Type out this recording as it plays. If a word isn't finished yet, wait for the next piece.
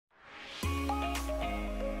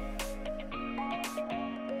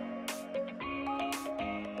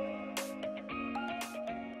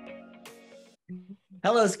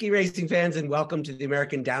Hello, ski racing fans, and welcome to the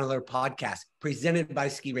American Downhiller podcast presented by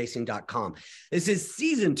skiracing.com. This is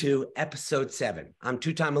season 2, episode 7. I'm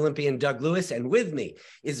two-time Olympian Doug Lewis, and with me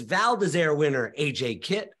is Val d'Isere winner AJ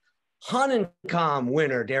Kitt, Hannenkahm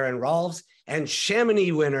winner Daron Rolfs, and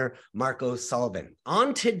Chamonix winner Marco Sullivan.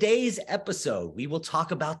 On today's episode, we will talk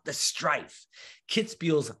about the Streif,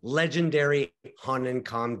 Kitzbuhel's legendary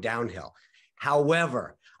Hannenkamm downhill.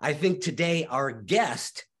 However, I think today our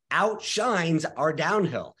guest outshines our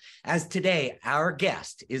downhill, as today our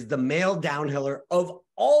guest is the male downhiller of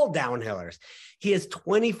all downhillers. He has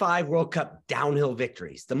 25 World Cup downhill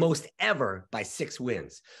victories, the most ever by 6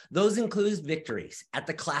 wins. Those include victories at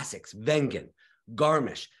the Classics, Wengen,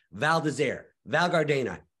 Garmisch, Val d'Isere, Val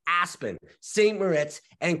Gardena, Aspen, St. Moritz,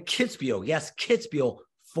 and Kitzbuhel. Yes, Kitzbuhel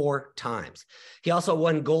 4 times. He also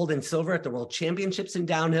won gold and silver at the World Championships in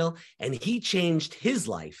downhill, and he changed his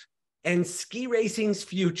life and ski racing's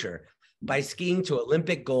future by skiing to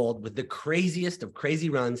Olympic gold with the craziest of crazy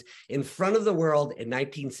runs in front of the world in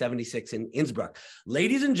 1976 in Innsbruck.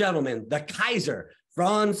 Ladies and gentlemen, the Kaiser,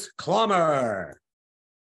 Franz Klammer.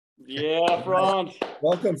 Yeah, Franz.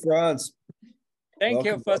 Welcome, Franz. Thank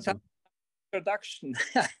you for the introduction.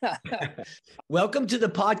 Welcome to the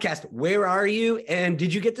podcast. Where are you, and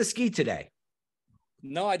did you get to ski today?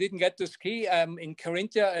 No, I didn't get to ski. I'm in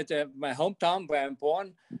Carinthia at my hometown where I'm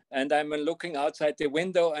born, and I'm looking outside the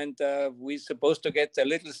window, and we're supposed to get a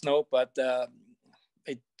little snow, but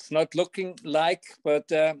it's not looking like, but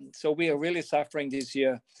so we are really suffering this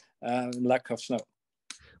year, lack of snow.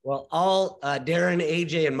 Well, all Daron,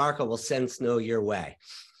 AJ, and Marco will send snow your way.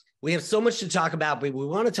 We have so much to talk about, but we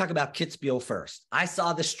want to talk about Kitzbuhel first. I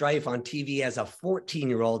saw the Streif on TV as a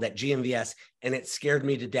 14-year-old at GMVS, and it scared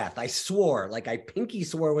me to death. I swore, like I pinky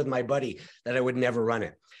swore with my buddy, that I would never run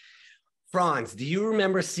it. Franz, do you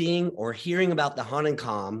remember seeing or hearing about the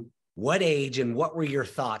Hannenkamm? What age and what were your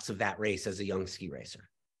thoughts of that race as a young ski racer?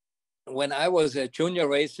 When I was a junior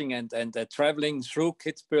racing and traveling through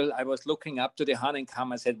Kitzbuhel, I was looking up to the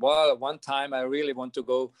Hannenkamm. I said, well, one time I really want to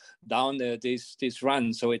go down this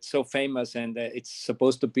run. So it's so famous, and it's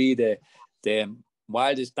supposed to be the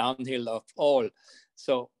wildest downhill of all.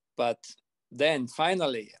 So, but then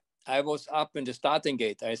finally I was up in the starting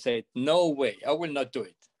gate. I said, no way, I will not do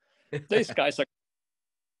it. These guys are...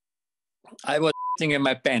 I was in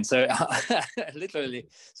my pants, literally.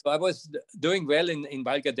 So I was doing well in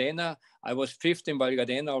Val Gardena. I was 5th in Val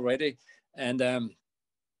Gardena already. And then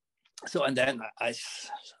I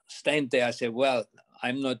stand there. I say, well,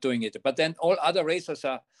 I'm not doing it. But then all other racers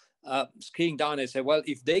are skiing down. I say, well,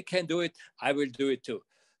 if they can do it, I will do it too.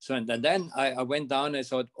 So and then I went down. I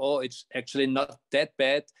thought, oh, it's actually not that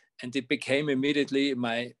bad. And it became immediately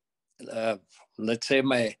my, let's say,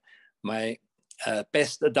 my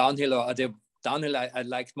best downhill, or the downhill I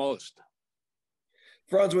liked most.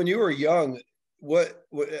 Franz, when you were young, what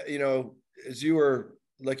you know, as you were,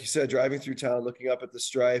 like you said, driving through town, looking up at the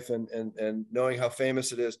Streif and knowing how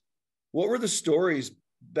famous it is, what were the stories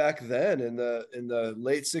back then in the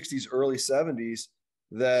late 60s, early 70s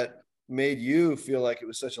that made you feel like it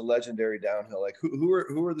was such a legendary downhill? Like who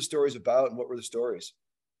were the stories about, and what were the stories?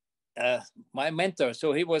 My mentor,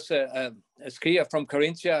 so he was a skier from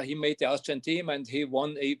Carinthia. He made the Austrian team, and he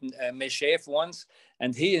won even Meshev once.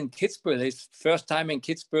 And he in Kitzbuhel, his first time in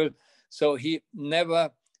Kitzbuhel, so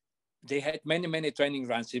they had many training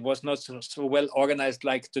runs. It was not so well organized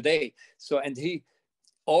like today. So, and he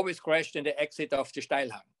always crashed in the exit of the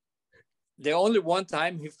Steilhang. The only one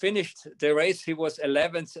time he finished the race, he was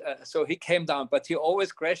 11th, so he came down, but he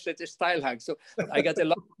always crashed at the Steilhang. So I got a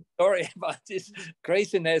lot of story about this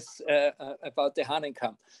craziness about the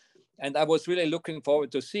Hannenkamm. And I was really looking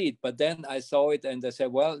forward to see it, but then I saw it and I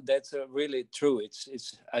said, well, that's really true.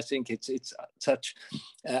 I think it's such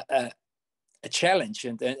a challenge,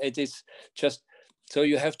 and it is just, so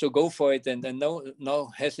you have to go for it, and no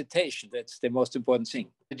hesitation. That's the most important thing.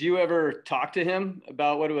 Did you ever talk to him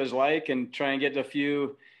about what it was like and try and get a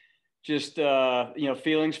few just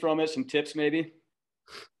feelings from it, some tips maybe?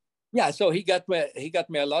 Yeah, so he got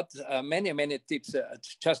me a lot, many tips,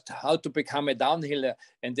 just how to become a downhiller,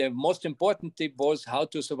 and the most important tip was how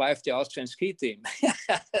to survive the Austrian ski team.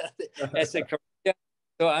 As a career,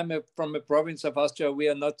 so I'm from a province of Austria. We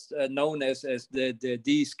are not known as the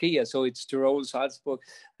D skier, so it's Tyrol, Salzburg,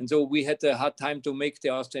 and so we had a hard time to make the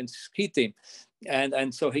Austrian ski team.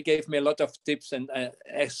 And so he gave me a lot of tips, and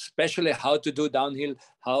especially how to do downhill,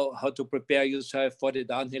 how to prepare yourself for the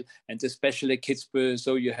downhill, and especially Kitzbuhel.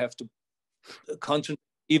 So you have to concentrate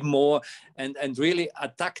even more and really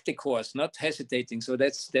attack the course, not hesitating. So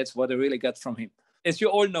that's what I really got from him. as you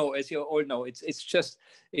all know, it's just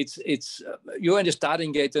you're in the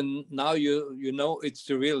starting gate, and now you know it's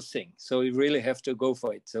the real thing. So you really have to go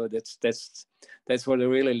for it. So that's what I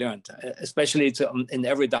really learned. Especially it's in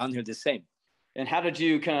every downhill the same. And how did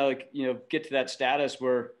you kind of like, get to that status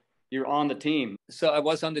where you're on the team? So I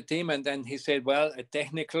was on the team, and then he said, well, a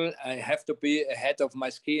technical, I have to be ahead of my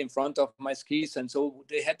ski, in front of my skis. And so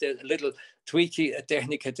they had a little tweaky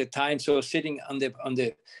technique at the time. So sitting in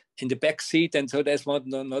the back seat. And so that's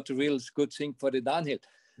not a real good thing for the downhill.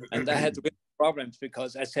 And I had real problems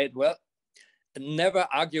because I said, well, never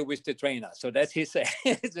argue with the trainer. So that he said,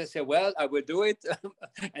 they said, well, I will do it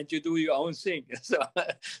and you do your own thing.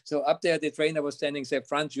 So up there, the trainer was standing, said,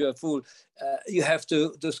 Franz, you're a fool. You have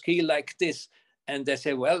to ski like this. And they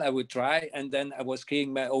said, well, I will try. And then I was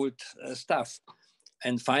skiing my old stuff.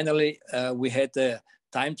 And finally, we had the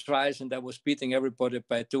time trials, and I was beating everybody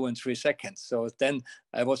by 2 and 3 seconds. So then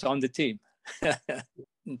I was on the team.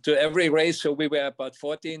 To every race, so we were about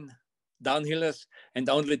 14 downhillers, and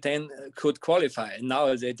only 10 could qualify. And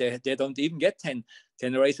now they don't even get 10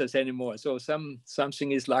 racers anymore. So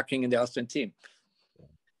something is lacking in the Austrian team.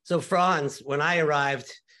 So Franz, when I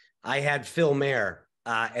arrived, I had Phil Mayer,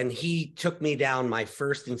 and he took me down my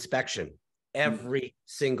first inspection, every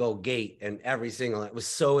single gate and it was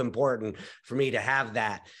so important for me to have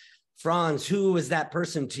that. Franz, who was that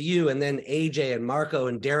person to you? And then AJ and Marco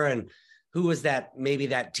and Daron, who was that, maybe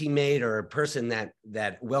that teammate or a person that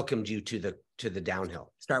welcomed you to the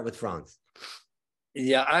downhill? Start with Franz.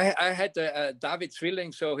 Yeah, I had David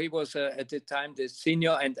Zwilling, so he was at the time the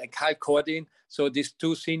senior, and Kyle Cordin. So these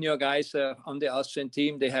two senior guys on the Austrian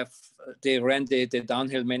team, they ran the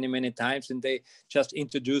downhill many times, and they just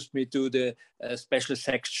introduced me to the special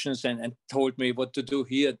sections and told me what to do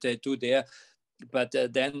here, to do there. But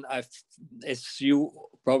then as you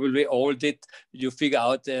probably all did, you figure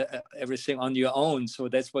out everything on your own. So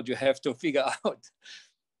that's what you have to figure out.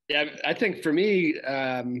 Yeah, I think for me,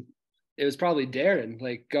 it was probably Daron.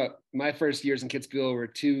 Like my first years in Kitzbuhel were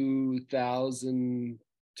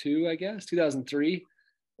 2002, I guess, 2003.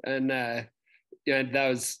 And that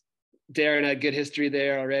was, Daron had good history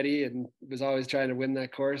there already and was always trying to win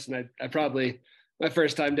that course. And I probably, my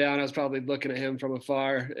first time down, I was probably looking at him from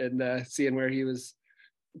afar and seeing where he was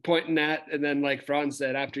pointing at. And then, like Franz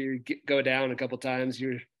said, after you go down a couple times,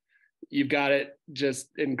 you've got it just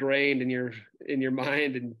ingrained in your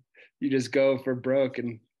mind, and you just go for broke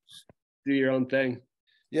and do your own thing.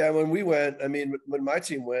 Yeah, when we went, I mean, when my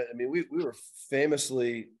team went, I mean, we were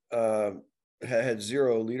famously had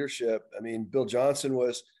zero leadership. I mean, Bill Johnson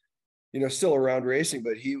was, still around racing,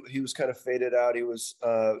 but he was kind of faded out. He was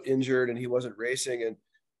injured and he wasn't racing. And,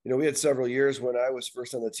 we had several years when I was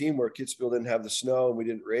first on the team where Kitzbuhel didn't have the snow and we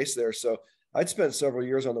didn't race there. So I'd spent several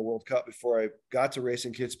years on the World Cup before I got to race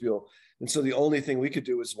in Kitzbuhel. And so the only thing we could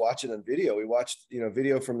do was watch it on video. We watched,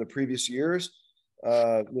 video from the previous years,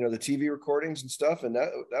 the TV recordings and stuff. And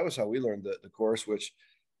that was how we learned the course, which,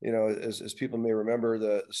 as people may remember,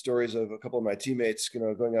 the stories of a couple of my teammates,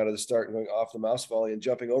 going out of the start and going off the mouse volley and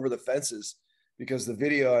jumping over the fences because the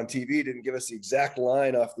video on TV didn't give us the exact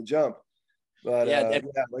line off the jump. But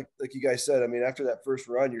like you guys said, I mean, after that first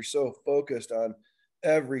run, you're so focused on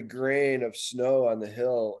every grain of snow on the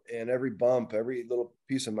hill and every bump, every little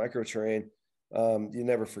piece of micro terrain. You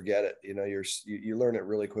never forget it. You learn it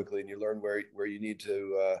really quickly, and you learn where you need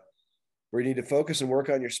to focus and work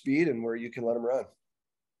on your speed and where you can let them run.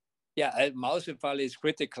 Yeah, mouse volley is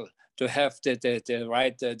critical to have the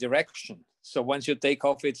right direction. So once you take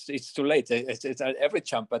off, it's too late. It's at every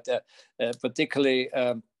jump, but particularly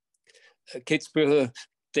Kitzbuhel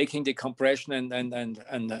taking the compression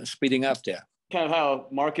and speeding up there. Kind of how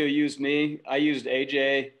Marco used me. I used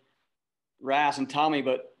AJ, Ras, and Tommy,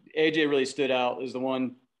 but AJ really stood out as the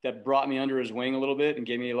one that brought me under his wing a little bit and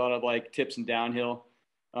gave me a lot of like tips and downhill.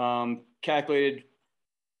 Calculated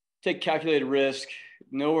risk,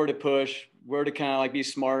 know where to push, where to kind of like be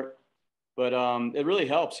smart. But it really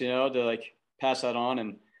helps, to like pass that on.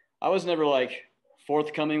 And I was never like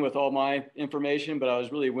forthcoming with all my information, but I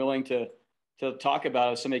was really willing to talk about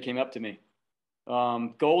it if somebody came up to me.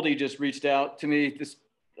 Goldie just reached out to me this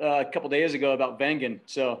a couple of days ago about Wengen.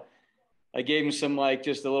 So I gave him some like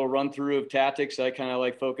just a little run through of tactics I kind of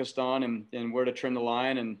like focused on and where to trim the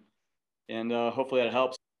line and hopefully that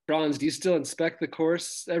helps. Franz, do you still inspect the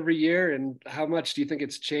course every year? And how much do you think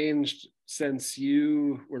it's changed since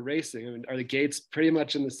you were racing? I mean, are the gates pretty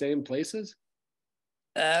much in the same places?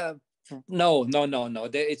 No.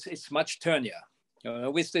 It's much turnier.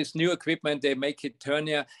 With this new equipment, they make it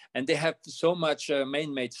turnier, and they have so much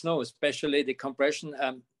man-made snow, especially the compression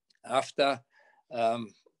after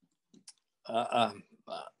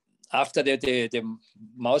after the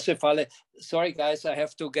Mausefalle. Sorry, guys, I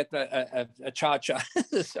have to get a charger.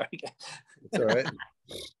 Sorry, guys. It's all right.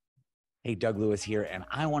 Hey, Doug Lewis here, and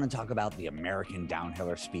I want to talk about the American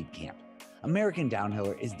Downhiller Speed Camp. American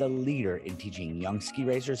Downhiller is the leader in teaching young ski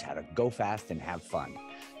racers how to go fast and have fun.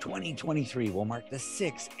 2023 will mark the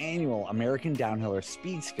 6th annual American Downhiller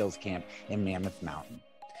Speed Skills Camp in Mammoth Mountain.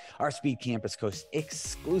 Our speed camp is coached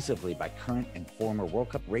exclusively by current and former World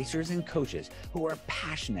Cup racers and coaches who are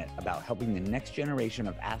passionate about helping the next generation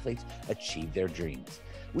of athletes achieve their dreams.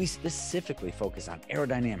 We specifically focus on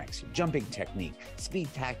aerodynamics, jumping technique,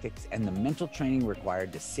 speed tactics, and the mental training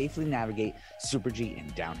required to safely navigate Super G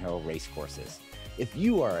and downhill race courses. If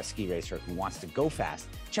you are a ski racer who wants to go fast,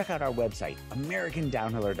 check out our website,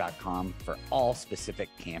 AmericanDownhiller.com, for all specific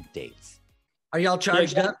camp dates. Are y'all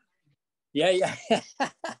charged up? Yeah.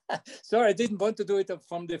 Sorry, I didn't want to do it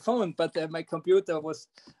from the phone, but my computer was,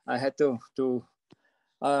 I had to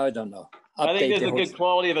I don't know. I think there's a good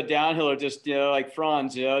quality of a downhiller, just, like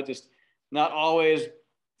Franz, just not always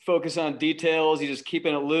focus on details. You're just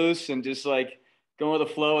keeping it loose and just like going with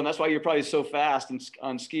the flow. And that's why you're probably so fast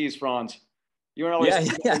on skis, Franz. You weren't always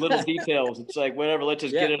thinking little details. It's like, whatever, let's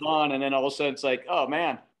just get it on. And then all of a sudden it's like, oh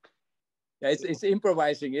man. Yeah, it's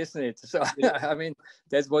improvising, isn't it? So, I mean,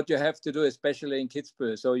 that's what you have to do, especially in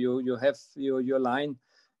Kitzbuhel. So you have your line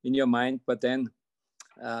in your mind, but then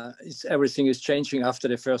everything is changing after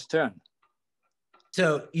the first turn.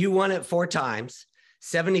 So you won it 4 times,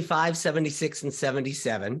 75, 76, and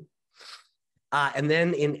 77. And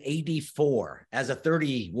then in 84, as a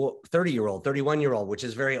 30-year-old, 31-year-old, which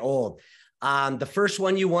is very old. The first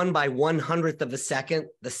one you won by 1/100th of a second.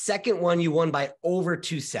 The second one you won by over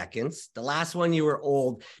 2 seconds. The last one you were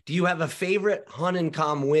old. Do you have a favorite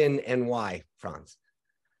Hannenkamm win and why, Franz?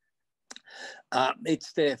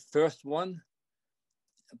 It's the first one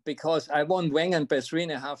because I won Wengen by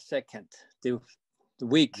 3.5 seconds.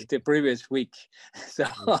 The previous week. So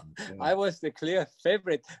I was the clear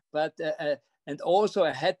favorite, but and also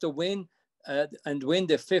I had to win and win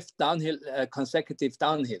the 5th downhill consecutive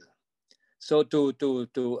downhill. So to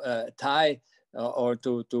tie or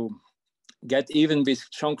to get even with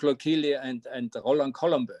Jean-Claude Killier and Roland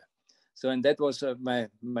Colombe. So and that was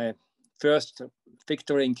my first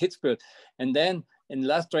victory in Kitzbuhel. And then in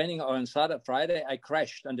last training on Friday, I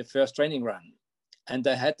crashed on the first training run. And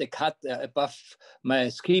I had the cut above my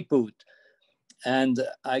ski boot. And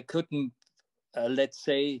I couldn't, let's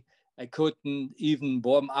say, I couldn't even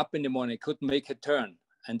warm up in the morning. I couldn't make a turn.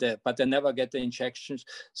 But I never get the injections.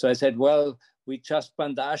 So I said, well, we just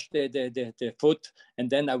bandage the foot and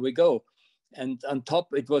then I will go. And on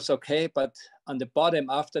top, it was okay. But on the bottom,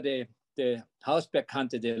 after the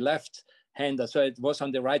Hausbergkante, the left hander, so it was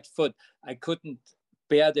on the right foot, I couldn't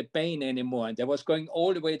bear the pain anymore, and I was going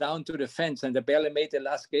all the way down to the fence, and I barely made the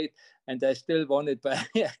last gate, and I still won it by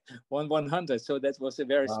 1/100. So that was a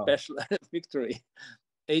very special victory.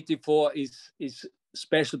 84 is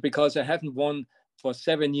special because I haven't won for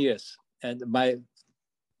 7 years, and my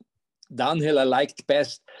downhill I liked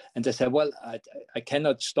best, and I said, well, I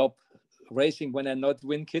cannot stop racing when I not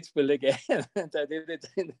win Kitzbuhel again, and I did it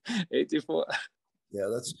in 84. Yeah,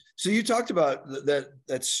 so you talked about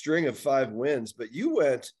that string of 5 wins, but you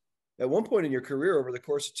went at one point in your career over the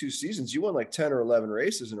course of 2 seasons, you won like 10 or 11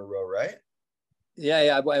 races in a row, right?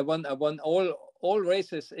 Yeah. I won all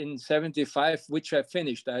races in 75, which I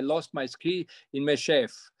finished. I lost my ski in Meshev.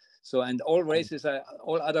 So, and all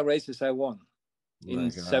other races I won in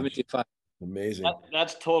 75. Amazing.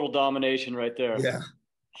 That's total domination right there.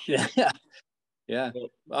 Yeah.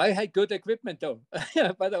 I had good equipment though,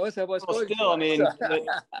 but I was still, I mean,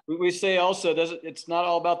 we say also, it's not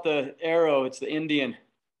all about the arrow, it's the Indian.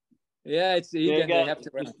 Yeah, it's the Indian. They have to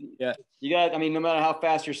run. Yeah. You got, I mean, no matter how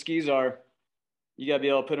fast your skis are, you got to be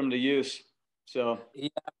able to put them to use. So yeah,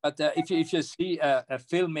 but if you see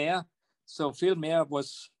Phil Mayer, so Phil Mayer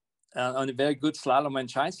was on a very good slalom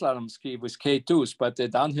and shine slalom ski with K2s, but the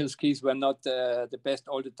downhill skis were not the best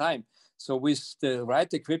all the time. So with the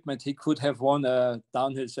right equipment, he could have won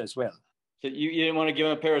downhills as well. So you didn't want to give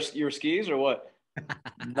him a pair of your skis or what?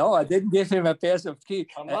 No, I didn't give him a pair of skis.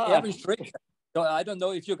 Erwin Stricker. So I don't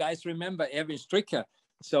know if you guys remember Erwin Stricker.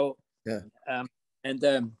 So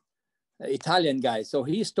Italian guy. So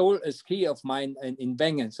he stole a ski of mine in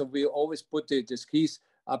Wengen. So we always put the skis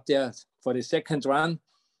up there for the second run,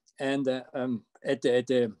 and at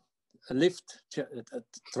the lift,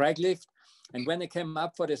 drag lift. And when I came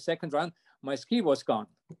up for the second run, my ski was gone.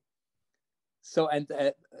 So, and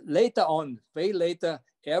later on, way later,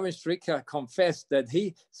 Erwin Stricker confessed that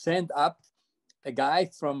he sent up a guy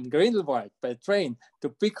from Grindelwald by train to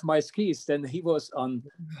pick my skis. Then he was on,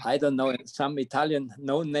 I don't know, some Italian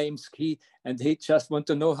no-name ski, and he just wanted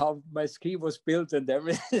to know how my ski was built and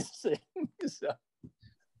everything.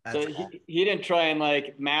 So he didn't try and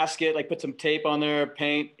like mask it, like put some tape on there,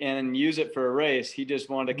 paint, and use it for a race. He just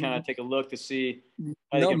wanted to kind of take a look to see.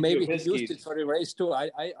 No, maybe he used it for the race too. I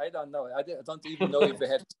don't know. I don't even know if they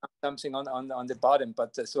had something on the bottom.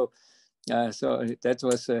 But so that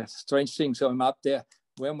was a strange thing. So I'm up there.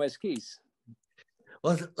 Where are my skis?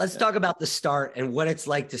 Well, let's talk about the start and what it's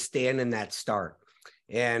like to stand in that start.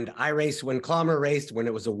 And I raced when Klammer raced, when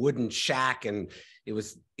it was a wooden shack, and it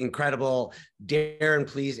was incredible. Daron,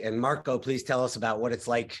 please, and Marco, please tell us about what it's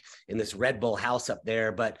like in this Red Bull house up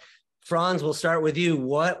there. But Franz, we'll start with you.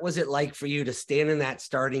 What was it like for you to stand in that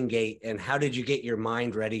starting gate, and how did you get your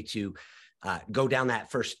mind ready to go down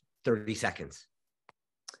that first 30 seconds?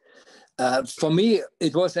 For me,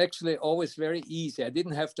 it was actually always very easy. I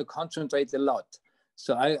didn't have to concentrate a lot.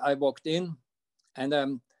 So I walked in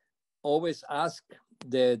and always asked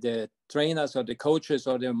the trainers or the coaches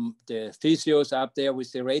or the physios up there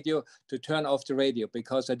with the radio to turn off the radio,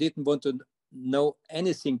 because I didn't want to know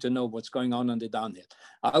anything to know what's going on the downhill.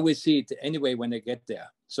 I will see it anyway when I get there.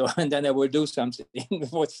 So, and then I will do something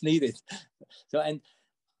what's needed. So, and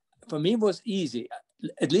for me, it was easy.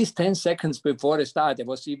 At least 10 seconds before the start, I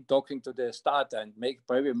was even talking to the starter and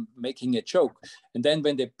probably making a joke. And then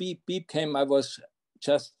when the beep came, I was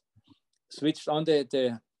just switched on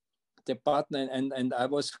the button and I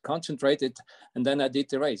was concentrated, and then I did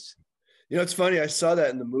the race. You know, it's funny. I saw that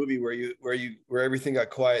in the movie where everything got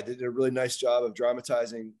quiet. They did a really nice job of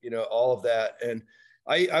dramatizing, you know, all of that. And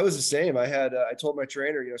I was the same. I told my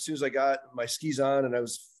trainer, you know, as soon as I got my skis on and I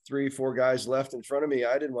was 3-4 guys left in front of me,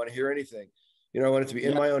 I didn't want to hear anything. You know, I wanted to be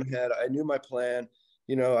in my own head. I knew my plan.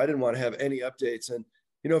 You know, I didn't want to have any updates. And,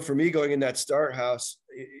 you know, for me going in that start house,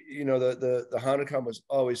 you know, the Hannenkamm was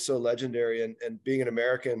always so legendary, and being an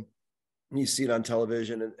American, you see it on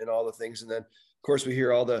television and all the things. And then of course we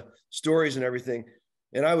hear all the stories and everything.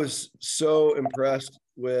 And I was so impressed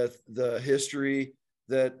with the history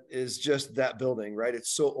that is just that building, right?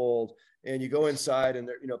 It's so old, and you go inside and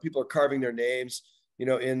there, you know, people are carving their names, you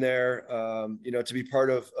know, in there, you know, to be part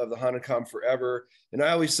of the Hannenkamm forever. And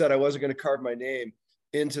I always said I wasn't going to carve my name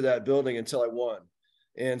into that building until I won.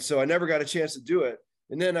 And so I never got a chance to do it.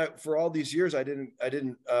 And then for all these years, I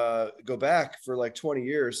didn't go back for like 20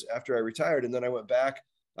 years after I retired. And then I went back,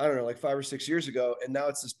 I don't know, like 5 or 6 years ago. And now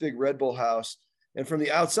it's this big Red Bull house. And from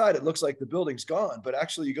the outside, it looks like the building's gone, but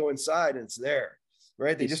actually you go inside and it's there,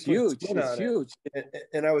 right? They just huge. It's huge.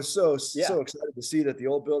 And I was so excited to see that the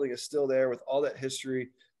old building is still there with all that history.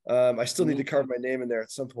 I still need to carve my name in there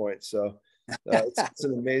at some point. So it's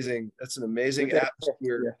an amazing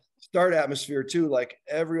atmosphere. Yeah. Start atmosphere too. Like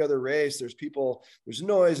every other race, there's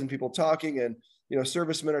noise and people talking, and, you know,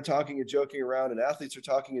 servicemen are talking and joking around, and athletes are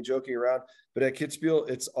talking and joking around. But at Kitzbuhel,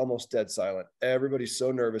 it's almost dead silent. Everybody's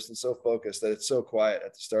so nervous and so focused that it's so quiet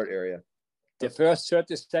at the start area. The first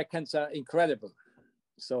 30 seconds are incredible.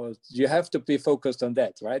 So you have to be focused on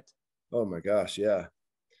that, right? Oh my gosh. Yeah.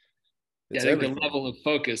 I think the level of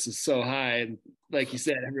focus is so high. And like you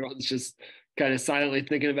said, everyone's just kind of silently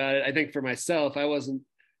thinking about it. I think for myself, I wasn't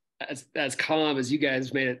as calm as you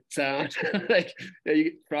guys made it sound. Like, you know,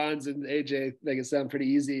 Franz and AJ make it sound pretty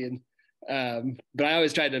easy. And but I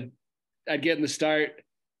always I'd get in the start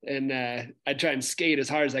and I'd try and skate as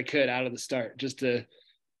hard as I could out of the start, just to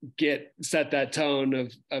set that tone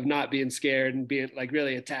of not being scared and being like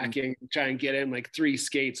really attacking, try and get in like 3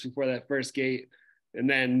 skates before that first gate. And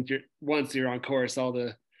then once you're on course, all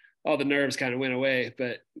the nerves kind of went away,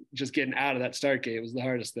 but just getting out of that start gate was the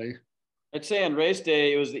hardest thing. I'd say on race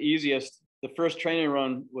day, it was the easiest. The first training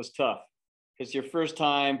run was tough because your first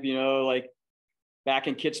time, you know, like back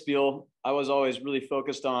in Kitzbuhel, I was always really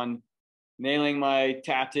focused on nailing my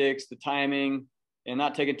tactics, the timing, and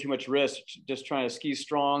not taking too much risk, just trying to ski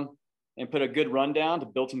strong and put a good run down to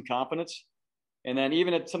build some confidence. And then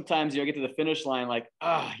even sometimes, you know, get to the finish line, like,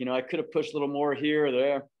 you know, I could have pushed a little more here or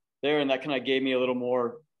there. And that kind of gave me a little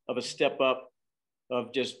more of a step up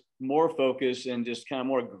of just more focus and just kind of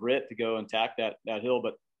more grit to go and tack that hill.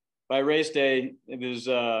 But by race day,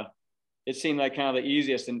 it seemed like kind of the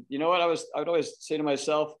easiest. And you know what, I would always say to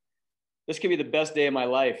myself, this could be the best day of my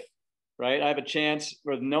life, right? I have a chance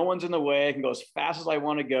where no one's in the way. I can go as fast as I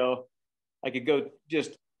want to go. I could go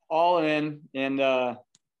just all in, and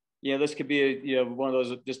you know, this could be one of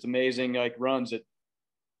those just amazing like runs that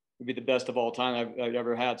would be the best of all time I've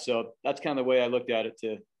ever had. So that's kind of the way I looked at it,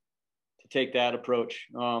 to take that approach.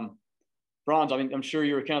 Franz, I mean, I'm sure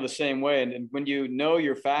you were kind of the same way. And when you know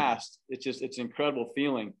you're fast, it's an incredible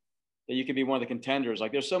feeling that you can be one of the contenders.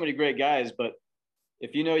 Like there's so many great guys, but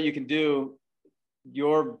if you know you can do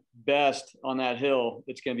your best on that hill,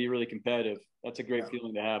 it's going to be really competitive. That's a great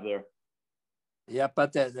feeling to have there. Yeah,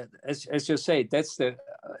 but as you say,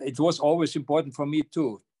 it was always important for me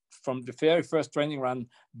too. From the very first training run,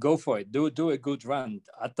 go for it. Do a good run.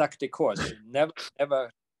 Attack the course. Never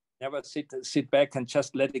sit back and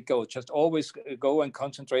just let it go. Just always go and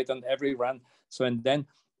concentrate on every run. So, and then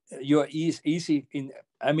you're easy in.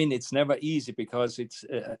 I mean, it's never easy because it's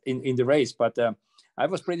in the race. But I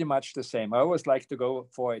was pretty much the same. I always like to go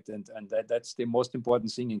for it, and that's the most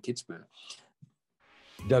important thing in Kitzbuhel.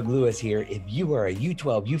 Doug Lewis here. If you are a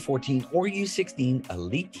U12, U14, or U16,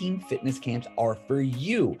 Elite Team fitness camps are for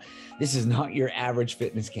you. This is not your average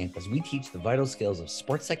fitness camp, as we teach the vital skills of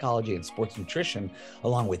sports psychology and sports nutrition,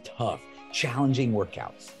 along with tough, challenging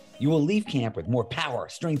workouts. You will leave camp with more power,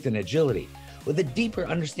 strength, and agility, with a deeper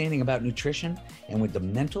understanding about nutrition, and with the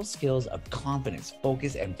mental skills of confidence,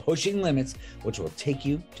 focus, and pushing limits, which will take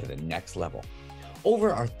you to the next level.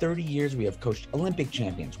 Over our 30 years, we have coached Olympic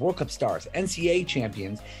champions, World Cup stars, NCAA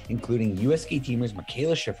champions, including U.S. ski teamers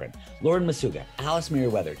Michaela Schifrin, Lauren Masuga, Alice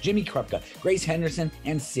Merriweather, Jimmy Krupka, Grace Henderson,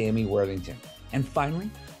 and Sammy Worthington. And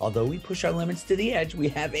finally, although we push our limits to the edge, we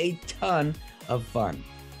have a ton of fun.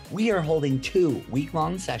 We are holding 2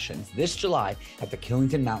 week-long sessions this July at the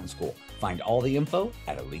Killington Mountain School. Find all the info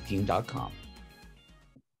at eliteteam.com.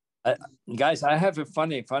 Guys, I have a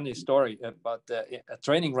funny story about a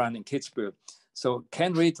training run in Kitzbuhel. So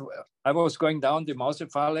Ken Reed, I was going down the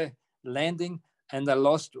Mausefalle landing, and I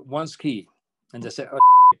lost one ski. And I said, oh,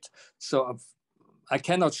 shit. So I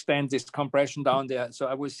cannot stand this compression down there. So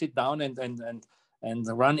I will sit down and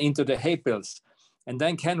run into the hay bales. And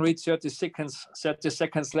then Ken Reed, 30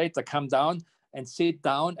 seconds later, come down and sit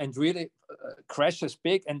down and really crashes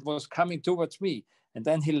big and was coming towards me. And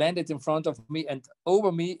then he landed in front of me and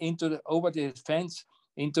over me over the fence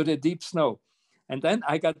into the deep snow. And then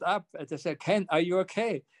I got up and I said, Ken, are you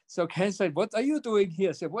okay? So Ken said, what are you doing here?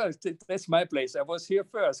 I said, well, that's my place. I was here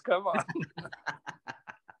first. Come on.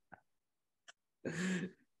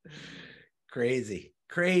 Crazy.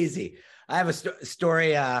 I have a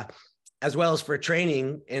story as well as for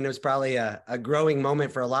training, and it was probably a growing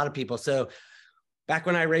moment for a lot of people. So back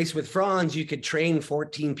when I raced with Franz, you could train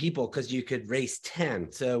 14 people because you could race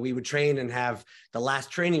 10. So we would train and have the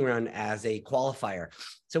last training run as a qualifier.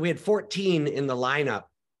 So we had 14 in the lineup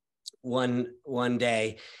one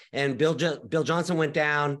day, and Bill Johnson went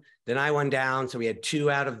down, then I went down. So we had 2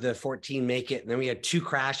 out of the 14 make it. And then we had 2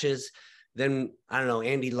 crashes. Then, I don't know,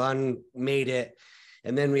 Andy Lund made it.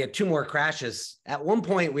 And then we had 2 more crashes. At one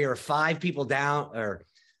point we were 5 people down, or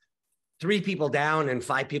 3 people down, and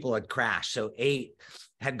 5 people had crashed. So 8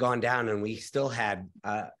 had gone down, and we still had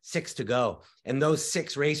 6 to go. And those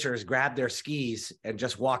 6 racers grabbed their skis and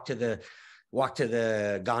just walked to the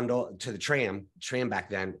gondola, to the tram back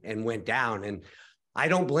then, and went down. And I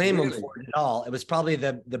don't blame them for it at all. It was probably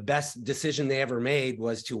the best decision they ever made,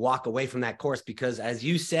 was to walk away from that course, because as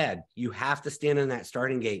you said, you have to stand in that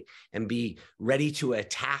starting gate and be ready to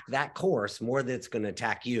attack that course more than it's going to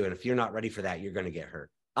attack you. And if you're not ready for that, you're going to get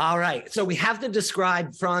hurt. All right. So we have to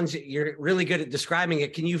describe, Franz, you're really good at describing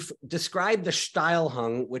it. Can you describe the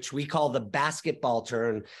Steilhang, which we call the basketball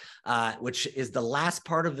turn, which is the last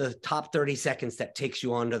part of the top 30 seconds that takes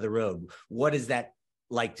you onto the road? What is that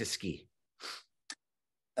like to ski?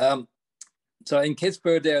 So in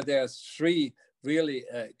Kitzbuhel, there are 3 really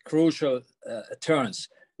crucial turns.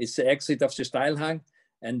 It's the exit of the Steilhang,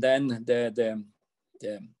 and then the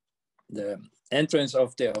entrance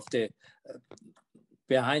of the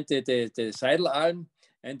behind the Seidelalm,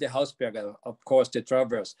 and the Hausberger, of course, the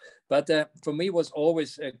traverse. But for me, it was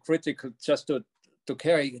always critical just to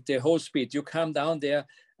carry the whole speed. You come down there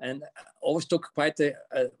and always took quite a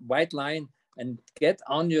wide line and get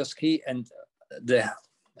on your ski and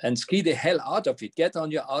ski the hell out of it. Get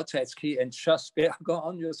on your outside ski and just go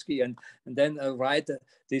on your ski and then ride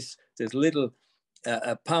this little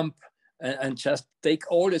pump and just take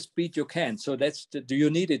all the speed you can. So do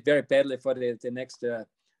you need it very badly for the next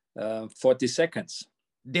 40 seconds.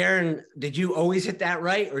 Daron, did you always hit that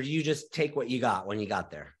right, or do you just take what you got when you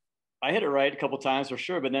got there? I hit it right a couple of times for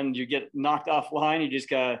sure, but then you get knocked offline. You just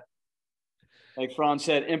got, like Franz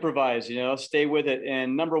said, improvise, stay with it.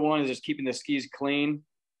 And number 1 is just keeping the skis clean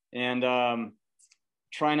and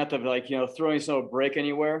try not to throw any break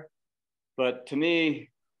anywhere. But to me,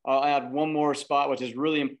 I'll add one more spot, which is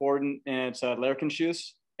really important, and it's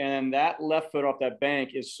Lerkenschuss. And that left foot off that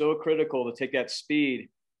bank is so critical to take that speed,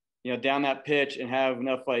 down that pitch and have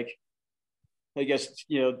enough,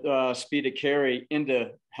 speed to carry into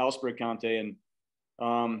Hausberg Conte.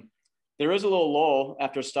 And there is a little lull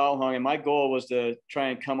after style hung, and my goal was to try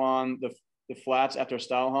and come on the flats after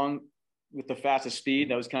style hung with the fastest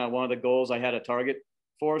speed. That was kind of one of the goals I had a target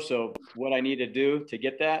for. So what I needed to do to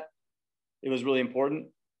get that, it was really important.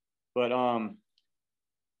 But I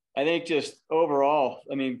think just overall,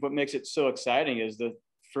 I mean, what makes it so exciting is the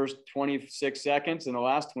first 26 seconds and the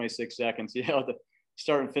last 26 seconds, you know, the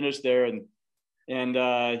start and finish there. And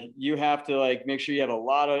you have to like make sure you have a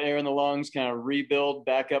lot of air in the lungs, kind of rebuild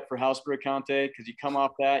back up for Hausberg-Conte, because you come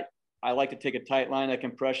off that. I like to take a tight line of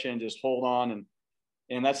compression and just hold on,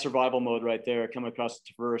 and that's survival mode right there, coming across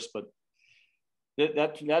the traverse. But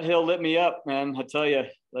that hill lit me up, man. I tell you,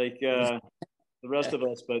 like the rest of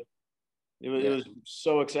us. But it was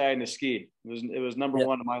so exciting to ski. It was number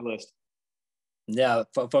one on my list. Yeah,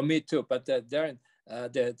 for me too. But Daron,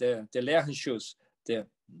 the Lerchenschuss,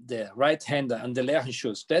 the right hander and the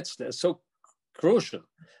Lerchenschuss, that's so crucial,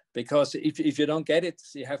 because if you don't get it,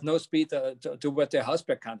 you have no speed toward the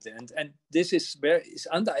Hausberg-Kante, and this is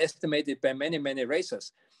underestimated by many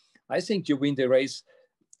racers. I think you win the race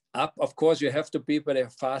up. Of course, you have to be by the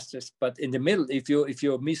fastest, but in the middle, if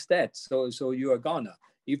you miss that, so you are gonna,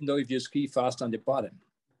 even though if you ski fast on the bottom.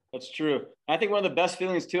 That's true. I think one of the best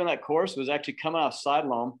feelings too on that course was actually coming off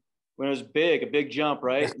sideloam when it was a big jump,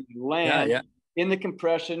 right? You land in the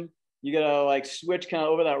compression, you gotta like switch kind of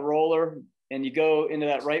over that roller, and you go into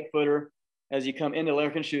that right footer as you come into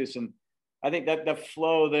Lerchenschuss. And I think that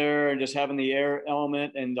flow there, and just having the air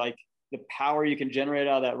element and like the power you can generate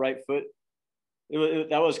out of that right foot,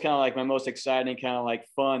 that was kind of like my most exciting, kind of like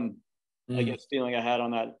fun, I guess, feeling I had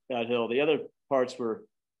on that hill. The other parts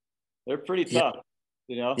they're pretty tough.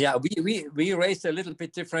 You know? Yeah, we raced a little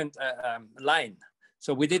bit different line.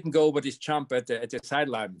 So we didn't go over this jump at the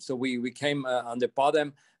sideline. So we came on the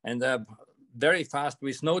bottom and very fast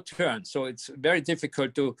with no turn. So it's very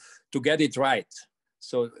difficult to get it right.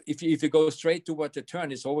 So if you go straight toward the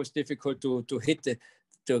turn, it's always difficult to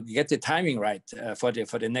get the timing right for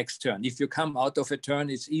the next turn. If you come out of a turn,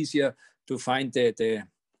 it's easier to find to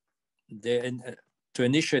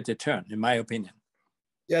initiate the turn, in my opinion.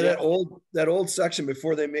 Yeah, that old section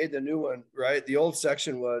before they made the new one, right? The old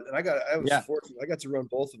section was, and I was fortunate. I got to run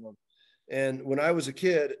both of them. And when I was a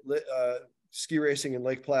kid, ski racing in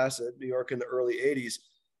Lake Placid, New York, in the early '80s,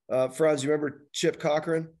 Franz, you remember Chip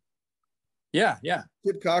Cochran? Yeah.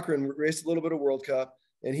 Chip Cochran raced a little bit of World Cup,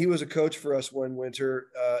 and he was a coach for us one winter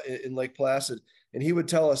in Lake Placid. And he would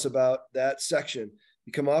tell us about that section.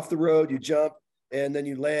 You come off the road, you jump, and then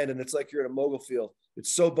you land, and it's like you're in a mogul field.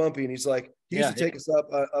 It's so bumpy. And he's like, he used to take us up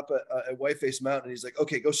a Whiteface Mountain. And he's like,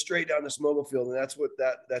 okay, go straight down this mogul field. And that's what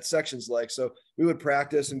that section's like. So we would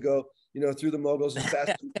practice and go, through the moguls as fast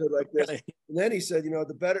as we could like this. And then he said,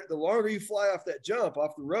 the longer you fly off that jump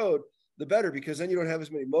off the road, the better, because then you don't have as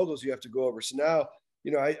many moguls you have to go over. So now,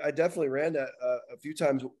 I definitely ran that a few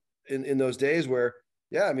times in those days where,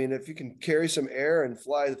 if you can carry some air and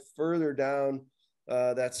fly further down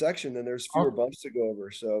that section, then there's fewer bumps to go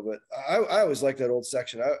over. So, but I always like that old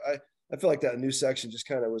section. I feel like that new section just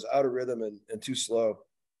kind of was out of rhythm and too slow.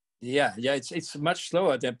 Yeah, it's much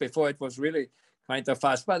slower than before. It was really kind of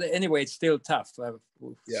fast, but anyway, it's still tough.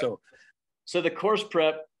 So the course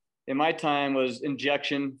prep in my time was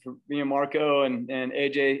injection for me and Marco and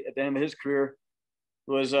AJ at the end of his career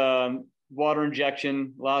was water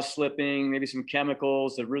injection, a lot of slipping, maybe some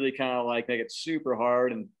chemicals that really kind of like make it super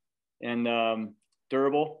hard and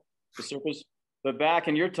durable, the surface. But back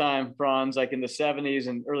in your time, Franz, like in the 70s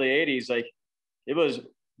and early 80s, like it was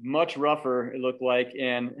much rougher, it looked like,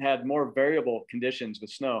 and had more variable conditions with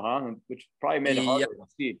snow, which probably made it harder to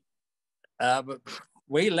ski. But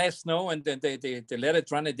way less snow, and then they let it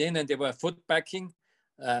run it in, and they were foot backing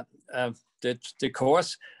the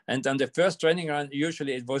course. And on the first training run,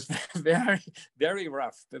 usually it was very, very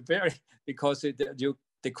rough, because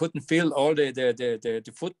they couldn't feel all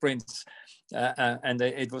the footprints, and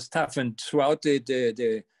it was tough. And throughout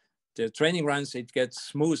the training runs, it gets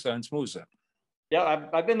smoother and smoother. Yeah,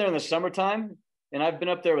 I've been there in the summertime, and I've been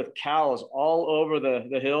up there with cows all over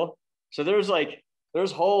the hill. So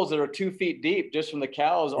there's holes that are 2 feet deep just from the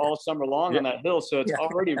cows all summer long on that hill. So it's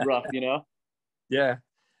already rough, Yeah,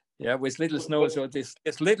 with little snow. So this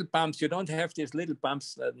little bumps, you don't have these little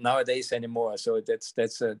bumps nowadays anymore. So that's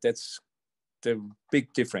the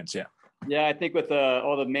big difference. Yeah, I think with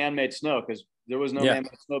all the man-made snow, because there was no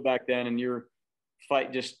man-made snow back then, and you're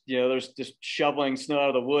there's just shoveling snow out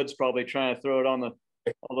of the woods, probably trying to throw it on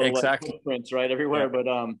all the footprints right everywhere. But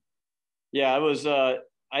it was.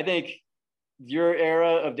 I think your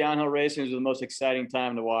era of downhill racing was the most exciting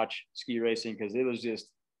time to watch ski racing, because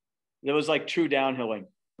it was like true downhilling,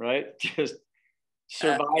 right? Just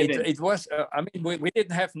surviving. It was, I mean, we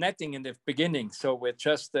didn't have netting in the beginning. So we're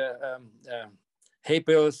just hay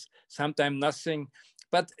bales, sometimes nothing.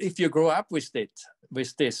 But if you grow up with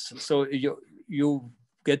this, so you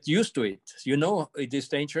get used to it. You know it is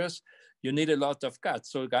dangerous. You need a lot of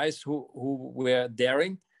guts. So guys who were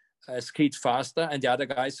daring skied faster, and the other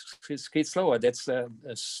guys skied slower. That's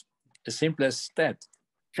as simple as that.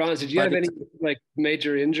 Franz, did you have any like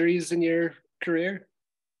major injuries in your career?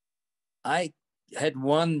 I had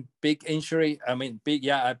one big injury. I mean,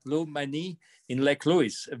 I blew my knee in Lake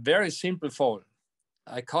Louise. A very simple fall.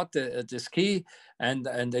 I caught the ski, and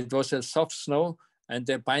it was a soft snow, and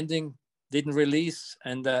the binding didn't release,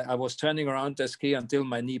 and I was turning around the ski until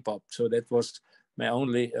my knee popped. So that was my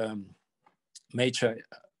only major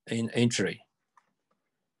injury,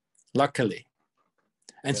 luckily.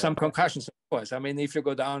 And some concussions, of course. I mean, if you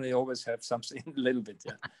go down, you always have something a little bit.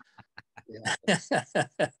 Yeah.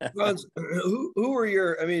 Franz, who were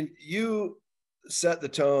your, I mean, you set the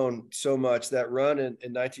tone so much. That run in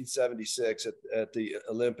 1976 at the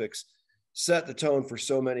Olympics set the tone for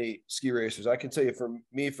so many ski racers. I can tell you, for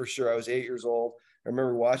me, for sure, I was 8 years old. I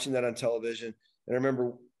remember watching that on television, and I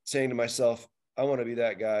remember saying to myself, I want to be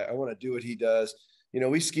that guy. I want to do what he does. You know,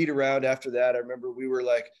 we skied around after that. I remember we were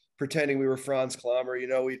like pretending we were Franz Klammer. You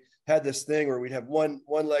know, we had this thing where we'd have one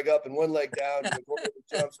leg up and one leg down and go over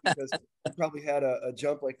the jumps, because we probably had a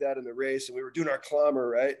jump like that in the race, and we were doing our Klammer,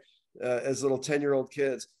 right, as little 10-year-old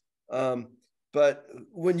kids. But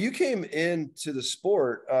when you came into the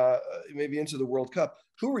sport, maybe into the World Cup,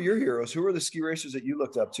 who were your heroes? Who were the ski racers that you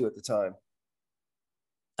looked up to at the time?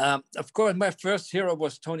 Of course, my first hero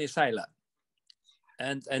was Tony Seiler.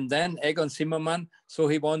 And then Egon Zimmermann. So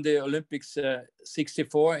he won the Olympics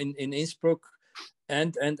 64 in Innsbruck.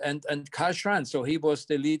 And Karl Schranz. So he was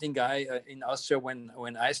the leading guy in Austria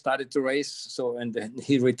when I started to race. So, and then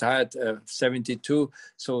he retired 72.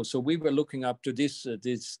 So we were looking up to these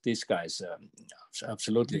guys.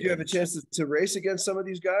 Absolutely. Did you have a chance to race against some of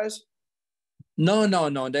these guys? No.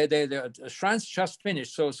 Schranz just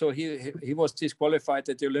finished. So he was disqualified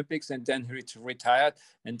at the Olympics, and then he retired.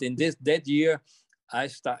 And in that year, I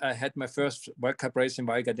had my first World Cup race in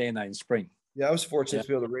Val Gardena in spring. Yeah, I was fortunate to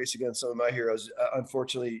be able to race against some of my heroes.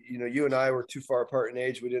 Unfortunately, you know, you and I were too far apart in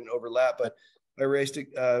age. We didn't overlap, but I raced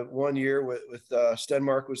 1 year with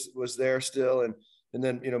Stenmark was there still. And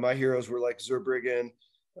then, you know, my heroes were like Zurbriggen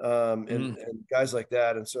and guys like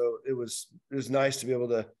that. And so it was nice to be able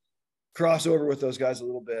to cross over with those guys a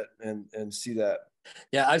little bit and see that.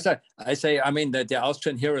 Yeah, I mean, the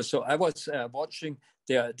Austrian heroes. So I was watching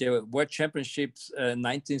the World Championships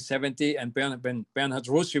 1970, and Bernhard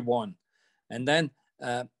Russi won. And then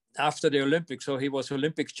after the Olympics, so he was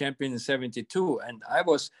Olympic champion in 72. And I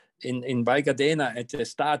was in Val Gardena at the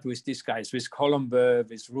start with these guys, with Colombe,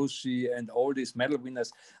 with Russi, and all these medal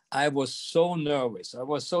winners. I was so nervous. I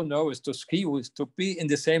was so nervous to ski to be in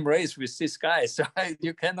the same race with these guys. So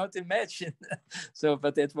you cannot imagine. So,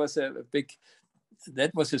 but that was a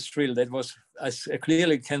thrill. That was, I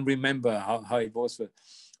clearly can remember how it was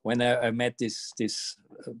when I met these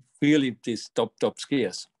top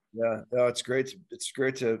skiers. Yeah, no, it's great. It's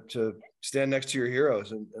great to stand next to your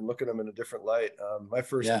heroes and look at them in a different light. My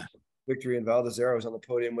first victory in Val d'Isère, I was on the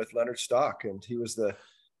podium with Leonard Stock, and this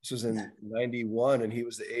was in 91, and he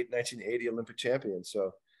was the 1980 Olympic champion.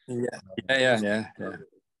 So yeah.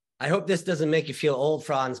 I hope this doesn't make you feel old,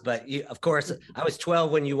 Franz, but of course, I was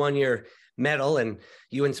 12 when you won your medal, and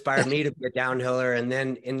you inspired me to be a downhiller. And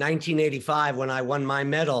then in 1985, when I won my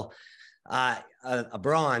medal, a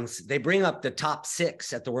bronze, they bring up the top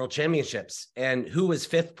 6 at the World Championships, and who was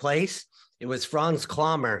 5th place? It was Franz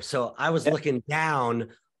Klammer. So I was looking down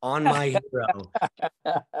on my hero.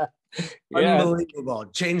 Unbelievable.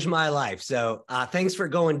 Changed my life. So thanks for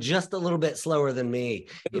going just a little bit slower than me.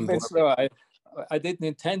 I didn't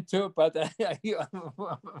intend to, but you are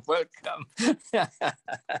welcome.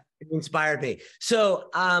 It inspired me. So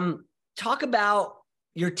talk about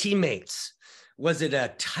your teammates. Was it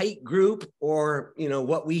a tight group, or, you know,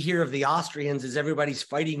 what we hear of the Austrians is everybody's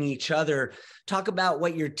fighting each other? Talk about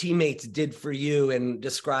what your teammates did for you and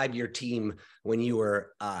describe your team when you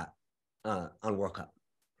were on World Cup.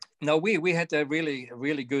 No, we had a really,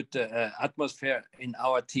 really good atmosphere in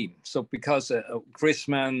our team. So because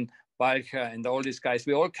Chrisman, Balcher, and all these guys,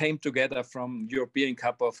 we all came together from European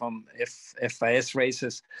Cup or from FIS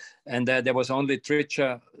races. And there was only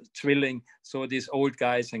Tritcher, Twilling, so these old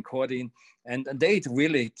guys, and Cordin. And they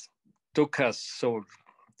really took us. So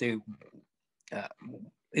it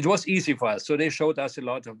was easy for us. So they showed us a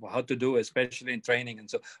lot of how to do, especially in training. And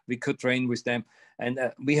so we could train with them. And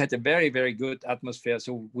we had a very, very good atmosphere.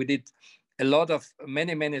 So we did a lot of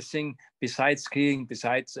many things besides skiing,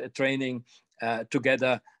 besides training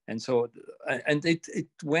together. And so, and it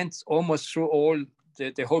went almost through all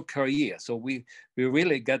the whole career. So we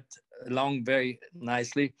really got along very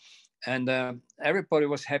nicely, and everybody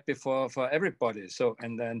was happy for everybody. So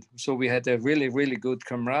so we had a really good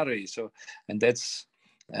camaraderie. So, and that's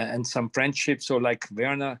and some friendship. So like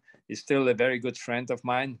Werner is still a very good friend of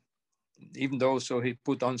mine, even though so he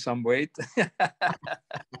put on some weight.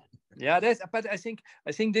 Yeah, but I think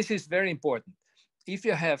this is very important. If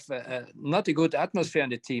you have not a good atmosphere in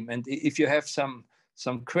the team, and if you have some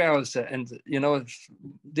quarrels, and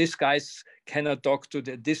these guys cannot talk to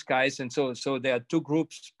these guys, and so there are two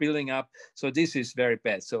groups building up. So this is very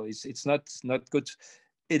bad. So it's not good.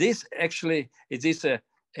 It is a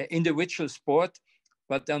individual sport,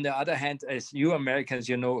 but on the other hand, as you Americans,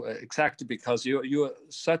 exactly, because you're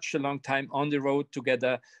such a long time on the road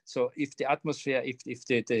together. So if the atmosphere, if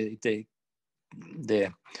the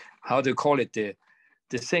how do you call it, the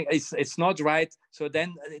thing it's not right, so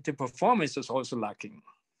then the performance is also lacking.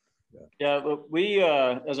 Yeah, but we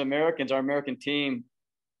as Americans, our American team,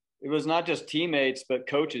 it was not just teammates but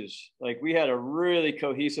coaches. Like we had a really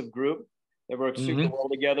cohesive group that worked super well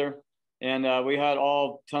together, and we had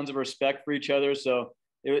all tons of respect for each other. So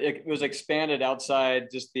it was expanded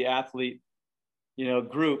outside just the athlete,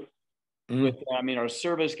 group. With our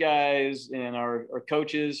service guys and our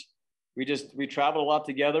coaches, we traveled a lot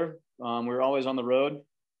together. We were always on the road,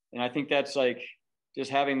 and I think that's like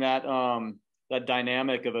just having that that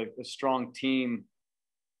dynamic of a strong team,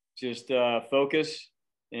 just focus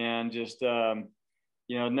and just knowing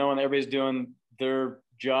everybody's doing their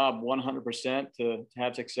job 100% to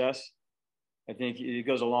have success. I think it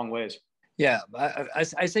goes a long ways. Yeah,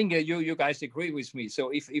 I think you guys agree with me.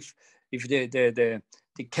 So if the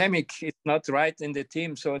chemic is not right in the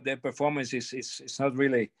team, so the performance is not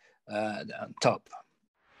really top.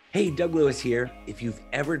 Hey, Doug Lewis here. If you've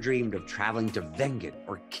ever dreamed of traveling to Wengen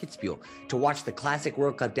or Kitzbuhel to watch the classic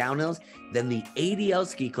World Cup downhills, then the ADL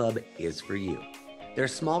Ski Club is for you. Their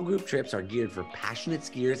small group trips are geared for passionate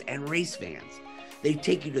skiers and race fans. They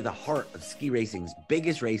take you to the heart of ski racing's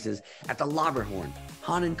biggest races at the Lauberhorn,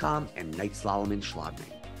 Hannenkamm, and Night Slalom in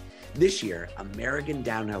Schladming. This year, American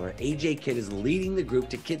downhiller AJ Kidd is leading the group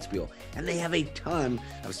to Kitzbuhel, and they have a ton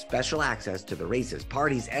of special access to the races,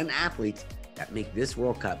 parties, and athletes that make this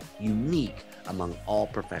World Cup unique among all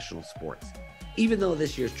professional sports. Even though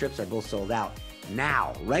this year's trips are both sold out,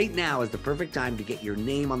 right now is the perfect time to get your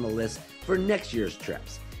name on the list for next year's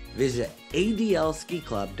trips. Visit